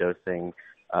to allow dosing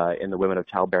in the women of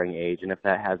childbearing age, and if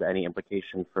that has any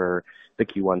implication for the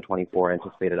Q1 24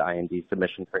 anticipated IND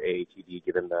submission for AATD,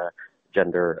 given the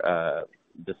gender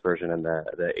dispersion and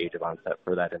the age of onset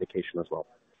for that indication as well?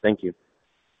 Thank you.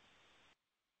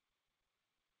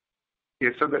 Yeah,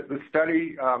 so the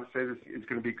study says it's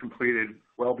going to be completed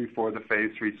well before the phase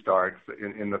 3 starts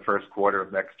in the first quarter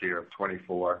of next year, of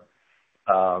 24.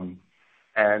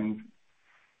 And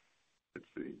let's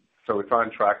see. So it's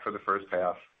on track for the first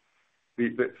half.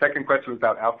 The second question was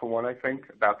about Alpha-1, I think,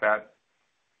 about that.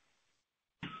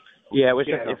 Yeah,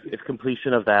 if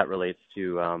completion of that relates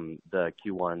to the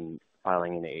Q1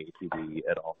 filing in AATD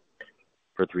at all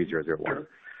for 3001.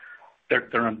 They're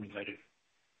unrelated.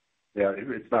 Yeah,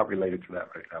 it's not related to that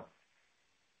right now.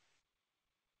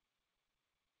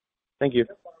 Thank you.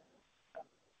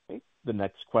 The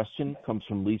next question comes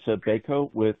from Lisa Bako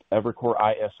with Evercore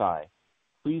ISI.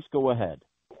 Please go ahead.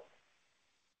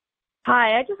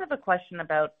 Hi, I just have a question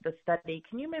about the study.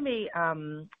 Can you maybe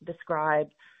describe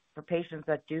for patients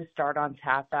that do start on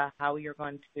TAFA how you're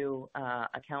going to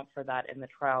account for that in the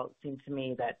trial? It seems to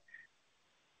me that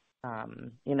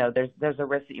there's a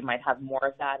risk that you might have more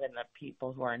of that in the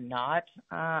people who are not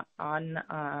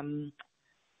on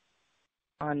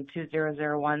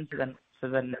 2001. So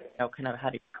then kind of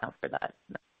how do you account for that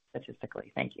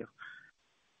statistically? Thank you.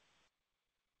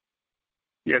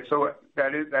 Yeah, so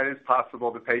that is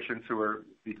possible. The patients who are,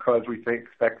 because we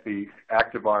expect the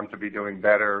active arm to be doing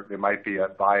better, there might be a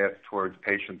bias towards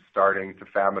patients starting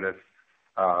tafamidis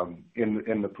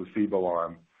in the placebo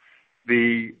arm.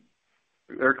 There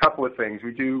are a couple of things.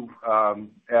 We do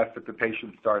ask that the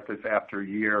patients start this after a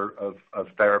year of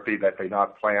therapy, that they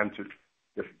not plan to,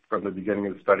 from the beginning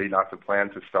of the study, not to plan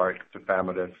to start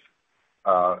tafamidis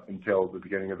until the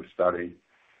beginning of the study.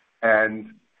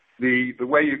 And the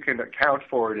way you can account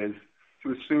for it is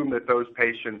to assume that those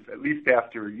patients, at least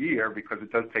after a year, because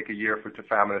it does take a year for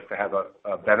tafamidis to have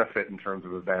a benefit in terms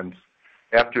of events,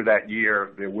 after that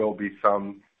year there will be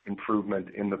some improvement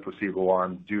in the placebo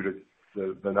arm due to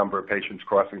the number of patients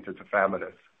crossing to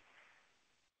tafamidis.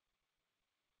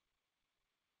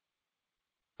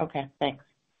 Okay, thanks.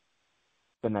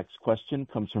 The next question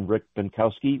comes from Rick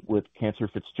Bienkowski with Cantor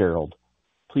Fitzgerald.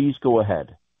 Please go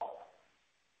ahead.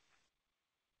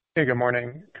 Hey, good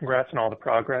morning. Congrats on all the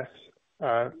progress.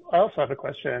 I also have a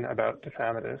question about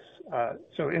tafamidis.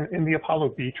 So in the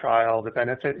Apollo B trial, the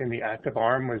benefit in the active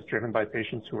arm was driven by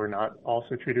patients who were not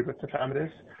also treated with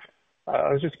tafamidis.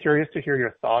 I was just curious to hear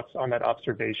your thoughts on that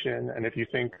observation and if you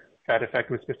think that effect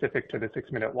was specific to the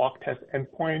 6-minute walk test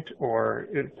endpoint, or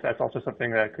if that's also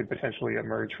something that could potentially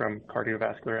emerge from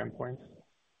cardiovascular endpoints.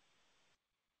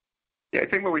 Yeah, I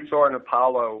think what we saw in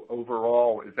Apollo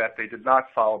overall is that they did not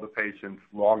follow the patients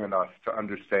long enough to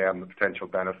understand the potential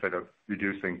benefit of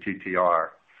reducing TTR.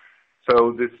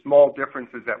 So the small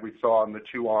differences that we saw in the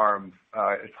two arms,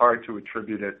 it's hard to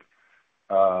attribute it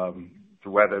to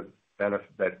whether that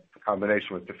the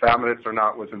combination with tafamidis or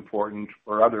not was important,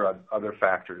 or other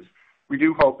factors. We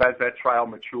do hope as that trial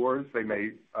matures, they may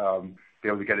be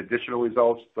able to get additional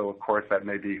results, though of course that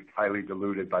may be highly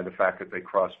diluted by the fact that they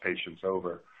cross patients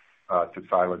over to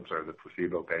silencer the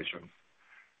placebo patients.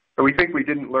 So we think we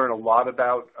didn't learn a lot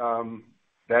about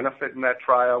benefit in that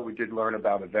trial. We did learn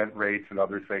about event rates and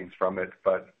other things from it,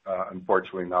 but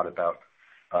unfortunately not about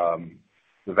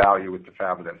the value with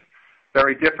tafamidis.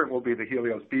 Very different will be the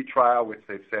Helios B trial, which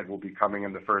they've said will be coming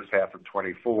in the first half of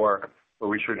 24, where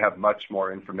we should have much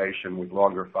more information with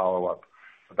longer follow-up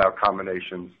about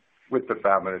combinations with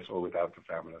tafamidis or without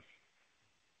tafamidis.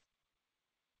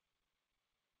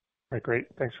 Right, great.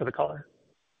 Thanks for the color.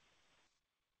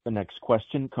 The next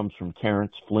question comes from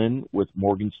Terrence Flynn with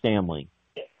Morgan Stanley.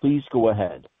 Please go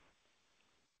ahead.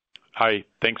 Hi,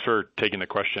 thanks for taking the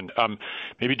question.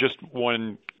 Maybe just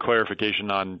one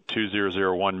clarification on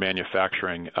 2001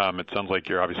 manufacturing. It sounds like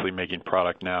you're obviously making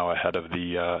product now ahead of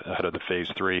the phase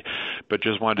 3, but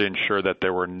just wanted to ensure that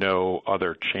there were no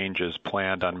other changes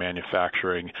planned on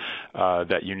manufacturing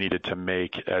that you needed to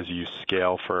make as you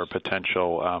scale for a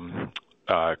potential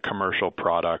commercial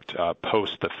product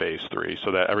post the phase 3,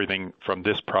 so that everything from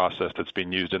this process that's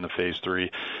being used in the phase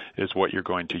 3 is what you're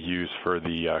going to use for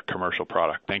the commercial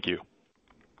product. Thank you.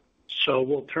 So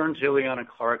we'll turn to Ileana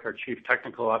Clark, our Chief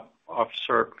Technical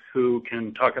Officer, who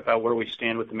can talk about where we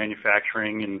stand with the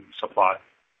manufacturing and supply.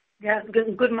 Yes,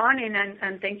 good morning,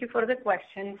 and thank you for the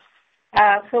question.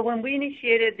 So when we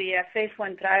initiated the phase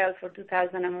 1 trial for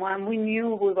 2001, we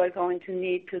knew we were going to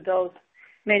need to dose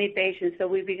many patients, so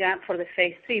we began for the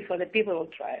phase 3, for the pivotal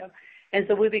trial. And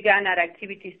so we began our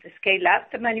activities to scale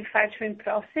up the manufacturing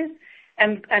process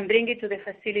and bring it to the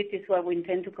facilities where we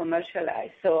intend to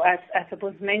commercialize. So as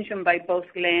was mentioned by both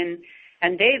Glenn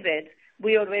and David,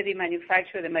 we already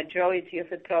manufacture the majority of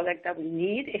the product that we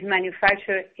need. It's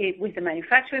manufactured with the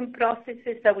manufacturing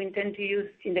processes that we intend to use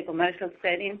in the commercial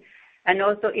setting, and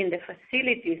also in the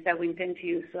facilities that we intend to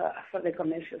use for the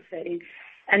commercial setting.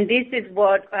 And this is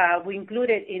what we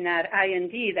included in our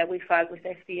IND that we filed with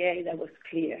FDA that was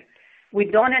clear. We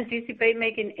don't anticipate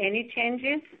making any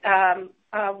changes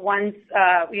once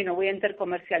we enter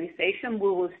commercialization, we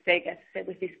will stay, as I said,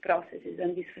 with these processes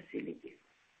and these facilities.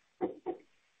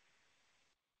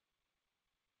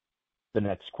 The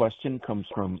next question comes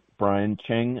from Brian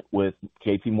Cheng with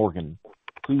JP Morgan.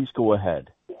 Please go ahead.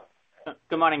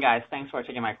 Good morning, guys. Thanks for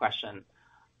taking my question.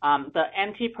 The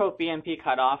NT-proBNP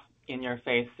cutoff in your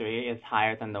phase 3 is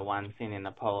higher than the one seen in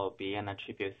APOLLO-B and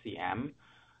ATTRibute-CM.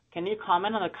 Can you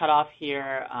comment on the cutoff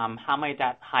here? How might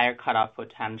that higher cutoff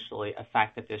potentially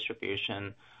affect the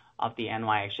distribution of the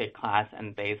NYHA class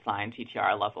and baseline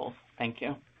TTR levels? Thank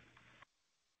you.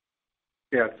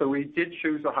 Yeah, so we did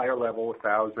choose a higher level,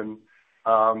 1,000.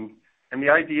 And the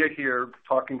idea here,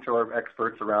 talking to our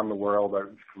experts around the world,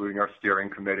 including our steering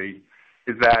committee,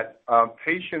 is that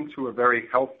patients who are very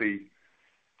healthy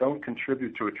don't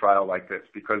contribute to a trial like this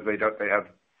because they have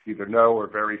either no or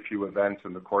very few events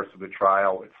in the course of the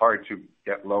trial. It's hard to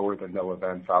get lower than no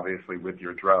events, obviously, with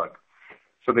your drug.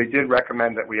 So they did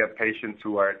recommend that we have patients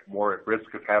who are more at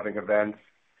risk of having events.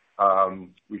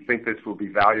 We think this will be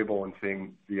valuable in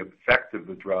seeing the effect of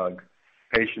the drug.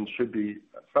 Patients should be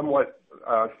somewhat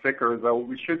sicker, though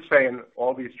we should say in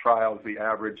all these trials, the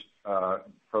average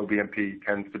proBNP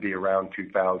tends to be around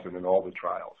 2,000 in all the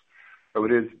trials. So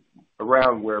it is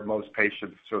around where most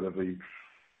patients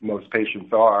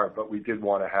are, but we did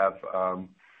want to have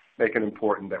make it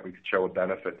important that we could show a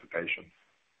benefit to patients.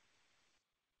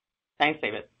 Thanks,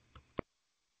 David.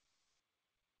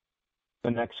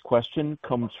 The next question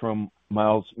comes from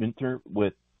Myles Minter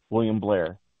with William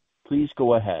Blair. Please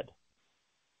go ahead.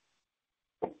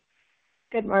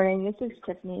 Good morning. This is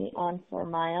Tiffany on for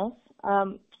Miles.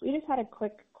 We just had a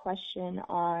quick question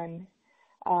on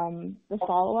the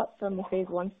follow-up from the phase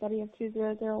 1 study of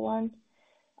 2001.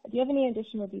 Do you have any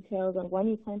additional details on when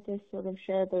you plan to sort of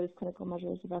share those clinical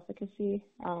measures of efficacy,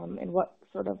 and what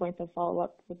sort of length of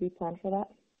follow-up would be planned for that?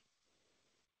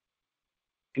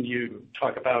 Can you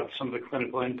talk about some of the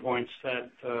clinical endpoints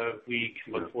that we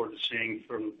can look forward to seeing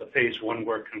from the phase 1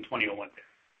 work in 2001?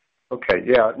 Okay,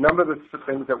 yeah. A number of the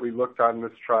things that we looked on in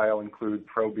this trial include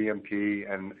proBNP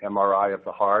and MRI of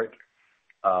the heart.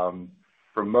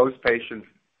 For most patients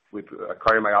with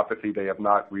cardiomyopathy, they have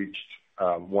not reached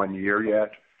 1 year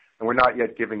yet, and we're not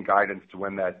yet giving guidance to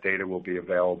when that data will be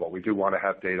available. We do want to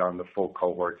have data on the full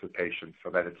cohorts of patients so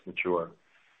that it's mature.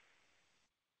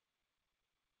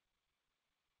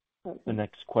 The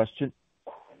next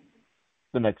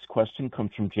question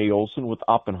comes from Jay Olson with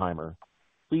Oppenheimer.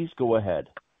 Please go ahead.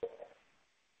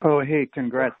 Oh, hey,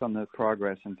 congrats on the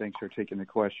progress, and thanks for taking the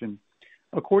question.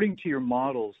 According to your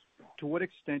models, to what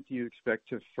extent do you expect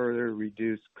to further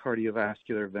reduce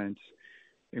cardiovascular events,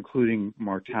 including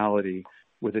mortality,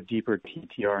 with a deeper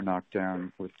TTR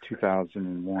knockdown with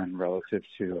 2001 relative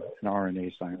to an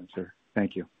RNA silencer?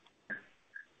 Thank you.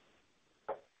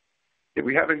 Yeah,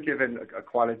 we haven't given a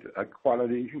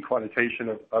quantitation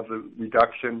of the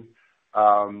reduction,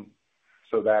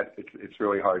 so that it's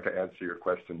really hard to answer your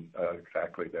question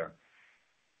exactly there.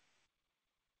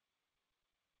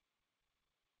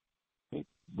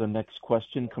 The next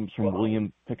question comes from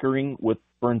William Pickering with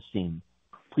Bernstein.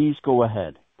 Please go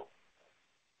ahead.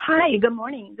 Hi, good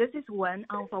morning. This is Wen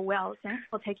for Will. Thanks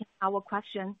for taking our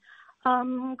question.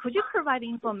 Could you provide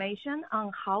information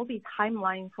on how the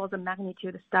timeline for the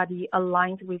magnitude study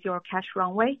aligns with your cash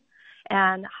runway?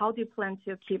 And how do you plan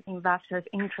to keep investors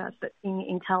interested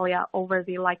in Intellia over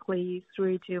the likely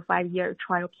 3 to 5 year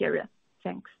trial period?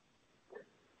 Thanks.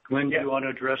 Glenn, do you want to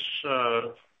address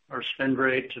our spend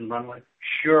rate and runway?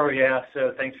 Sure, yeah.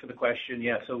 So thanks for the question.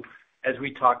 Yeah, so as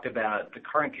we talked about, the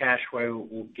current cash flow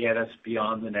will get us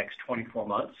beyond the next 24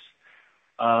 months.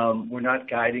 We're not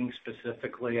guiding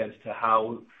specifically as to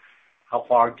how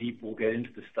far deep we'll get into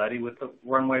the study with the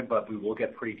runway, but we will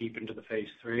get pretty deep into the phase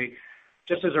 3.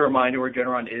 Just as a reminder,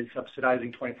 Regeneron is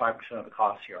subsidizing 25% of the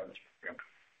costs here on this program.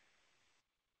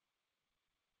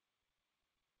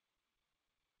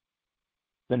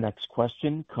 The next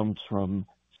question comes from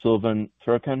Sylvan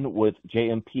Tuerkcan with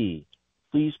JMP.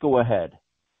 Please go ahead.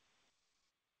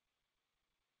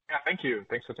 Yeah, thank you.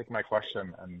 Thanks for taking my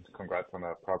question, and congrats on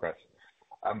the progress.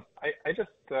 I just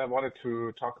wanted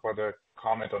to talk about a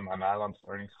comment on Alnylam's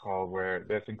earnings call where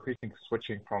there's increasing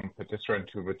switching from patisiran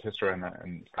to vutrisiran,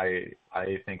 and I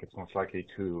think it's most likely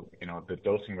to, the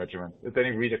dosing regimen. Is there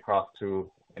any read across to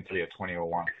Intellia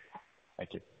 2001?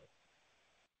 Thank you.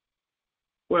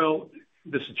 Well,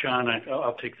 this is John.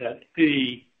 I'll take that.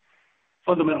 The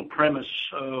fundamental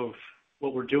premise of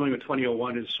what we're doing with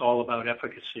 2001 is all about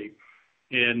efficacy.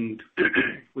 And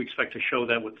we expect to show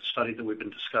that with the study that we've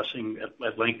been discussing at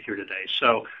length here today.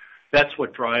 So that's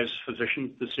what drives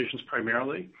physician decisions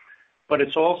primarily. But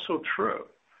it's also true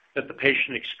that the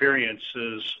patient experience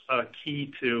is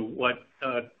key to what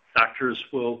doctors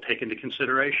will take into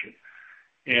consideration.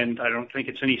 And I don't think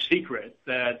it's any secret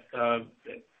that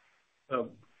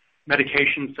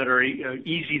medications that are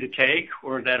easy to take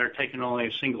or that are taken only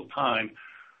a single time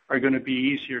are going to be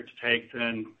easier to take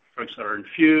than drugs that are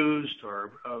infused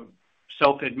or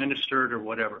self-administered or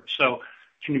whatever. So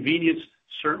convenience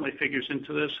certainly figures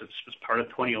into this. It's part of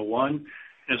 2001.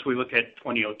 As we look at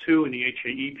 2002 in the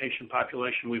HAE patient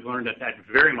population, we've learned that that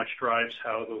very much drives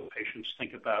how the patients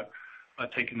think about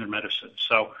taking their medicine.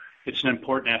 So it's an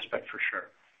important aspect for sure.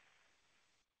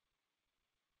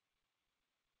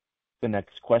 The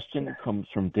next question comes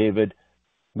from David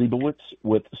Lebowitz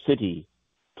with Citi.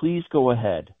 Please go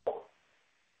ahead.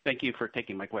 Thank you for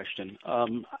taking my question.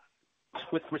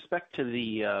 With respect to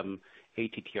the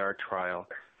ATTR trial,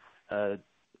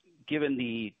 given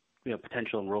the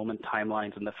potential enrollment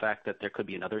timelines and the fact that there could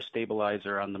be another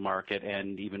stabilizer on the market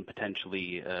and even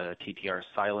potentially a TTR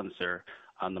silencer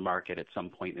on the market at some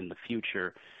point in the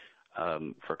future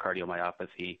for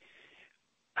cardiomyopathy,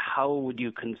 how would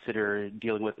you consider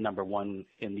dealing with number one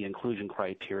in the inclusion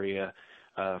criteria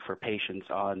for patients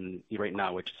on right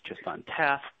now, which is just on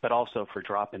TAF, but also for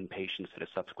drop-in patients at a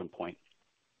subsequent point?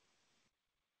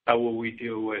 How will we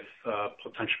deal with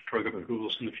potential drug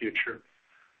approvals in the future?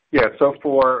 Yeah, so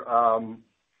for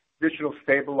additional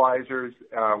stabilizers,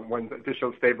 when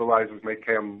additional stabilizers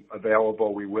become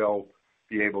available, we will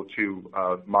be able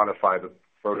to modify the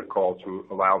protocol to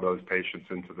allow those patients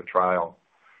into the trial.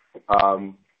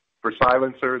 For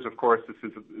silencers, of course,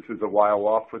 this is a while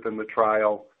off within the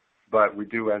trial, but we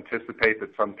do anticipate that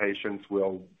some patients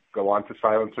will go on to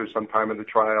silencers sometime in the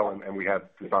trial, and we have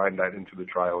designed that into the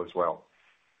trial as well.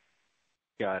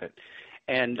 Got it.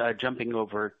 And jumping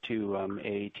over to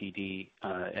AATD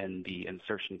and the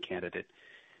insertion candidate,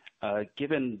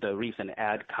 given the recent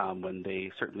AdCom when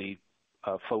they certainly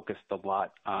focused a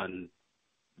lot on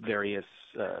various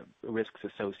risks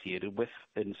associated with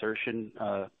insertion,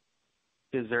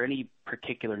 is there any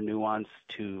particular nuance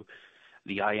to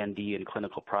the IND and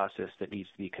clinical process that needs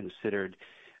to be considered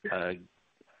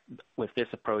with this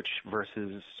approach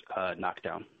versus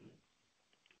knockdown?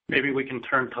 Maybe we can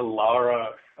turn to Laura,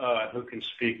 who can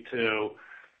speak to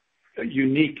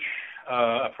unique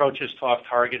approaches to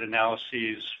off-target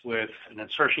analyses with an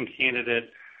insertion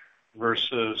candidate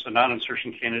versus a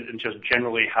non-insertion candidate, and just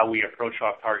generally how we approach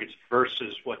off-targets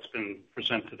versus what's been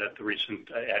presented at the recent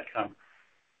AdCom.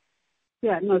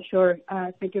 Yeah, no, sure.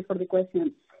 Thank you for the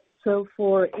question. So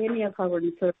for any of our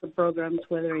research programs,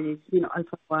 whether it's,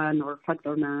 alpha-1 or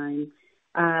factor 9,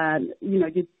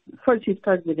 you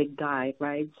start with a guide,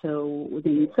 right? So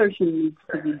the insertion needs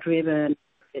to be driven,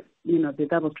 the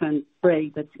double-strand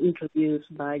break that's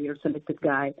introduced by your selected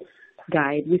guide.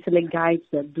 We select guides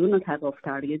that do not have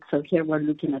off-target, so here we're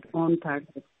looking at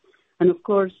on-target. And of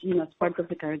course, as part of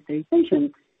the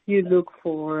characterization, you look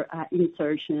for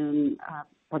insertion,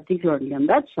 particularly on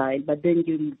that side, but then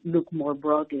you look more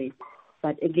broadly.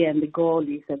 But again, the goal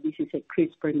is that this is a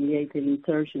CRISPR-mediated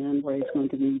insertion where it's going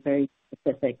to be very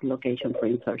specific location for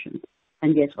insertion.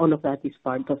 And yes, all of that is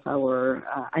part of our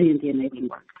IND-enabling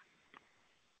work.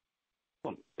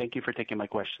 Well, thank you for taking my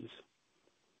questions.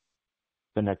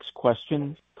 The next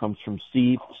question comes from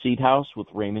Steve Seedhouse with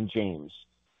Raymond James.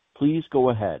 Please go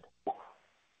ahead.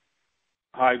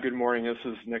 Hi, good morning. This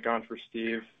is Nick on for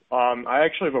Steve. I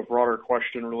actually have a broader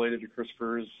question related to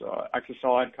CRISPR's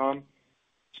exa-cel AdCom.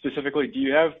 Specifically, do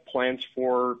you have plans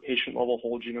for patient-level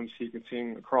whole genome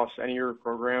sequencing across any of your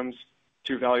programs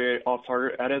to evaluate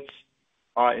off-target edits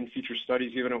in future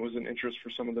studies, given it was an interest for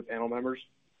some of the panel members?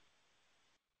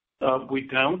 We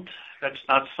don't. That's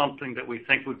not something that we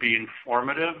think would be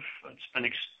informative. It's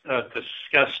been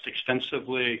discussed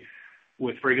extensively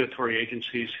with regulatory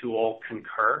agencies who all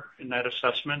concur in that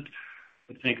assessment.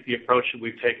 I think the approach that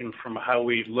we've taken from how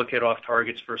we look at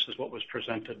off-targets versus what was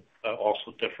presented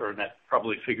also differ, and that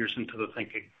probably figures into the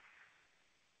thinking.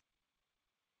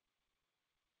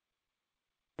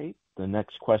 Okay. The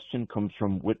next question comes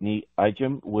from Whitney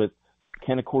Ijem with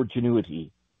Canaccord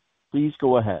Genuity. Please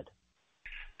go ahead.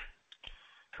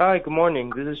 Hi, good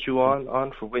morning. This is Juwan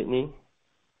on for Whitney.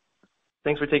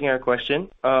 Thanks for taking our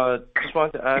question. Just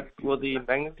wanted to ask, will the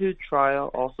magnitude trial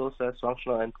also assess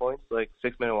functional endpoints like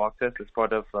 6-minute walk test as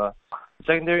part of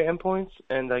secondary endpoints?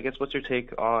 And I guess what's your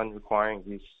take on requiring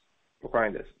this?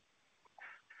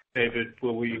 David,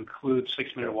 will we include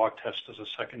 6-minute walk test as a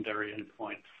secondary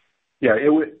endpoint? Yeah,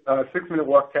 6-minute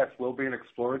walk test will be an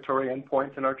exploratory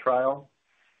endpoint in our trial.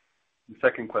 The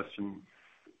second question.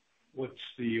 What's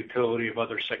the utility of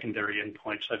other secondary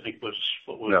endpoints, I think was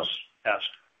what was asked.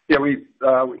 Yeah, we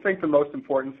think the most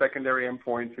important secondary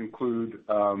endpoints include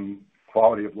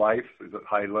quality of life. There's a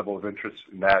high level of interest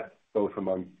in that, both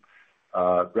among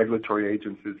regulatory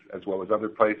agencies as well as other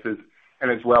places,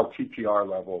 and as well TTR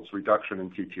levels. Reduction in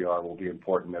TTR will be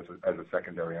important as a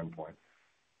secondary endpoint.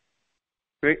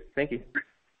 Great, thank you.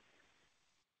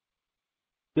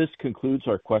 This concludes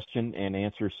our question and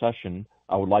answer session.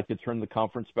 I would like to turn the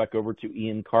conference back over to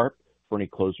Ian Karp for any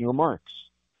closing remarks.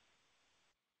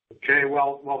 Okay,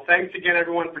 well, thanks again,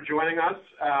 everyone, for joining us.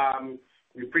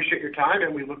 We appreciate your time,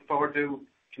 and we look forward to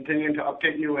continuing to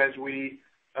update you as we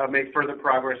make further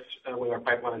progress with our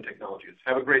pipeline and technologies.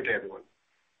 Have a great day, everyone.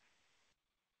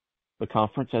 The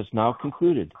conference has now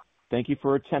concluded. Thank you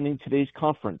for attending today's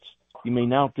conference. You may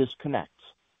now disconnect.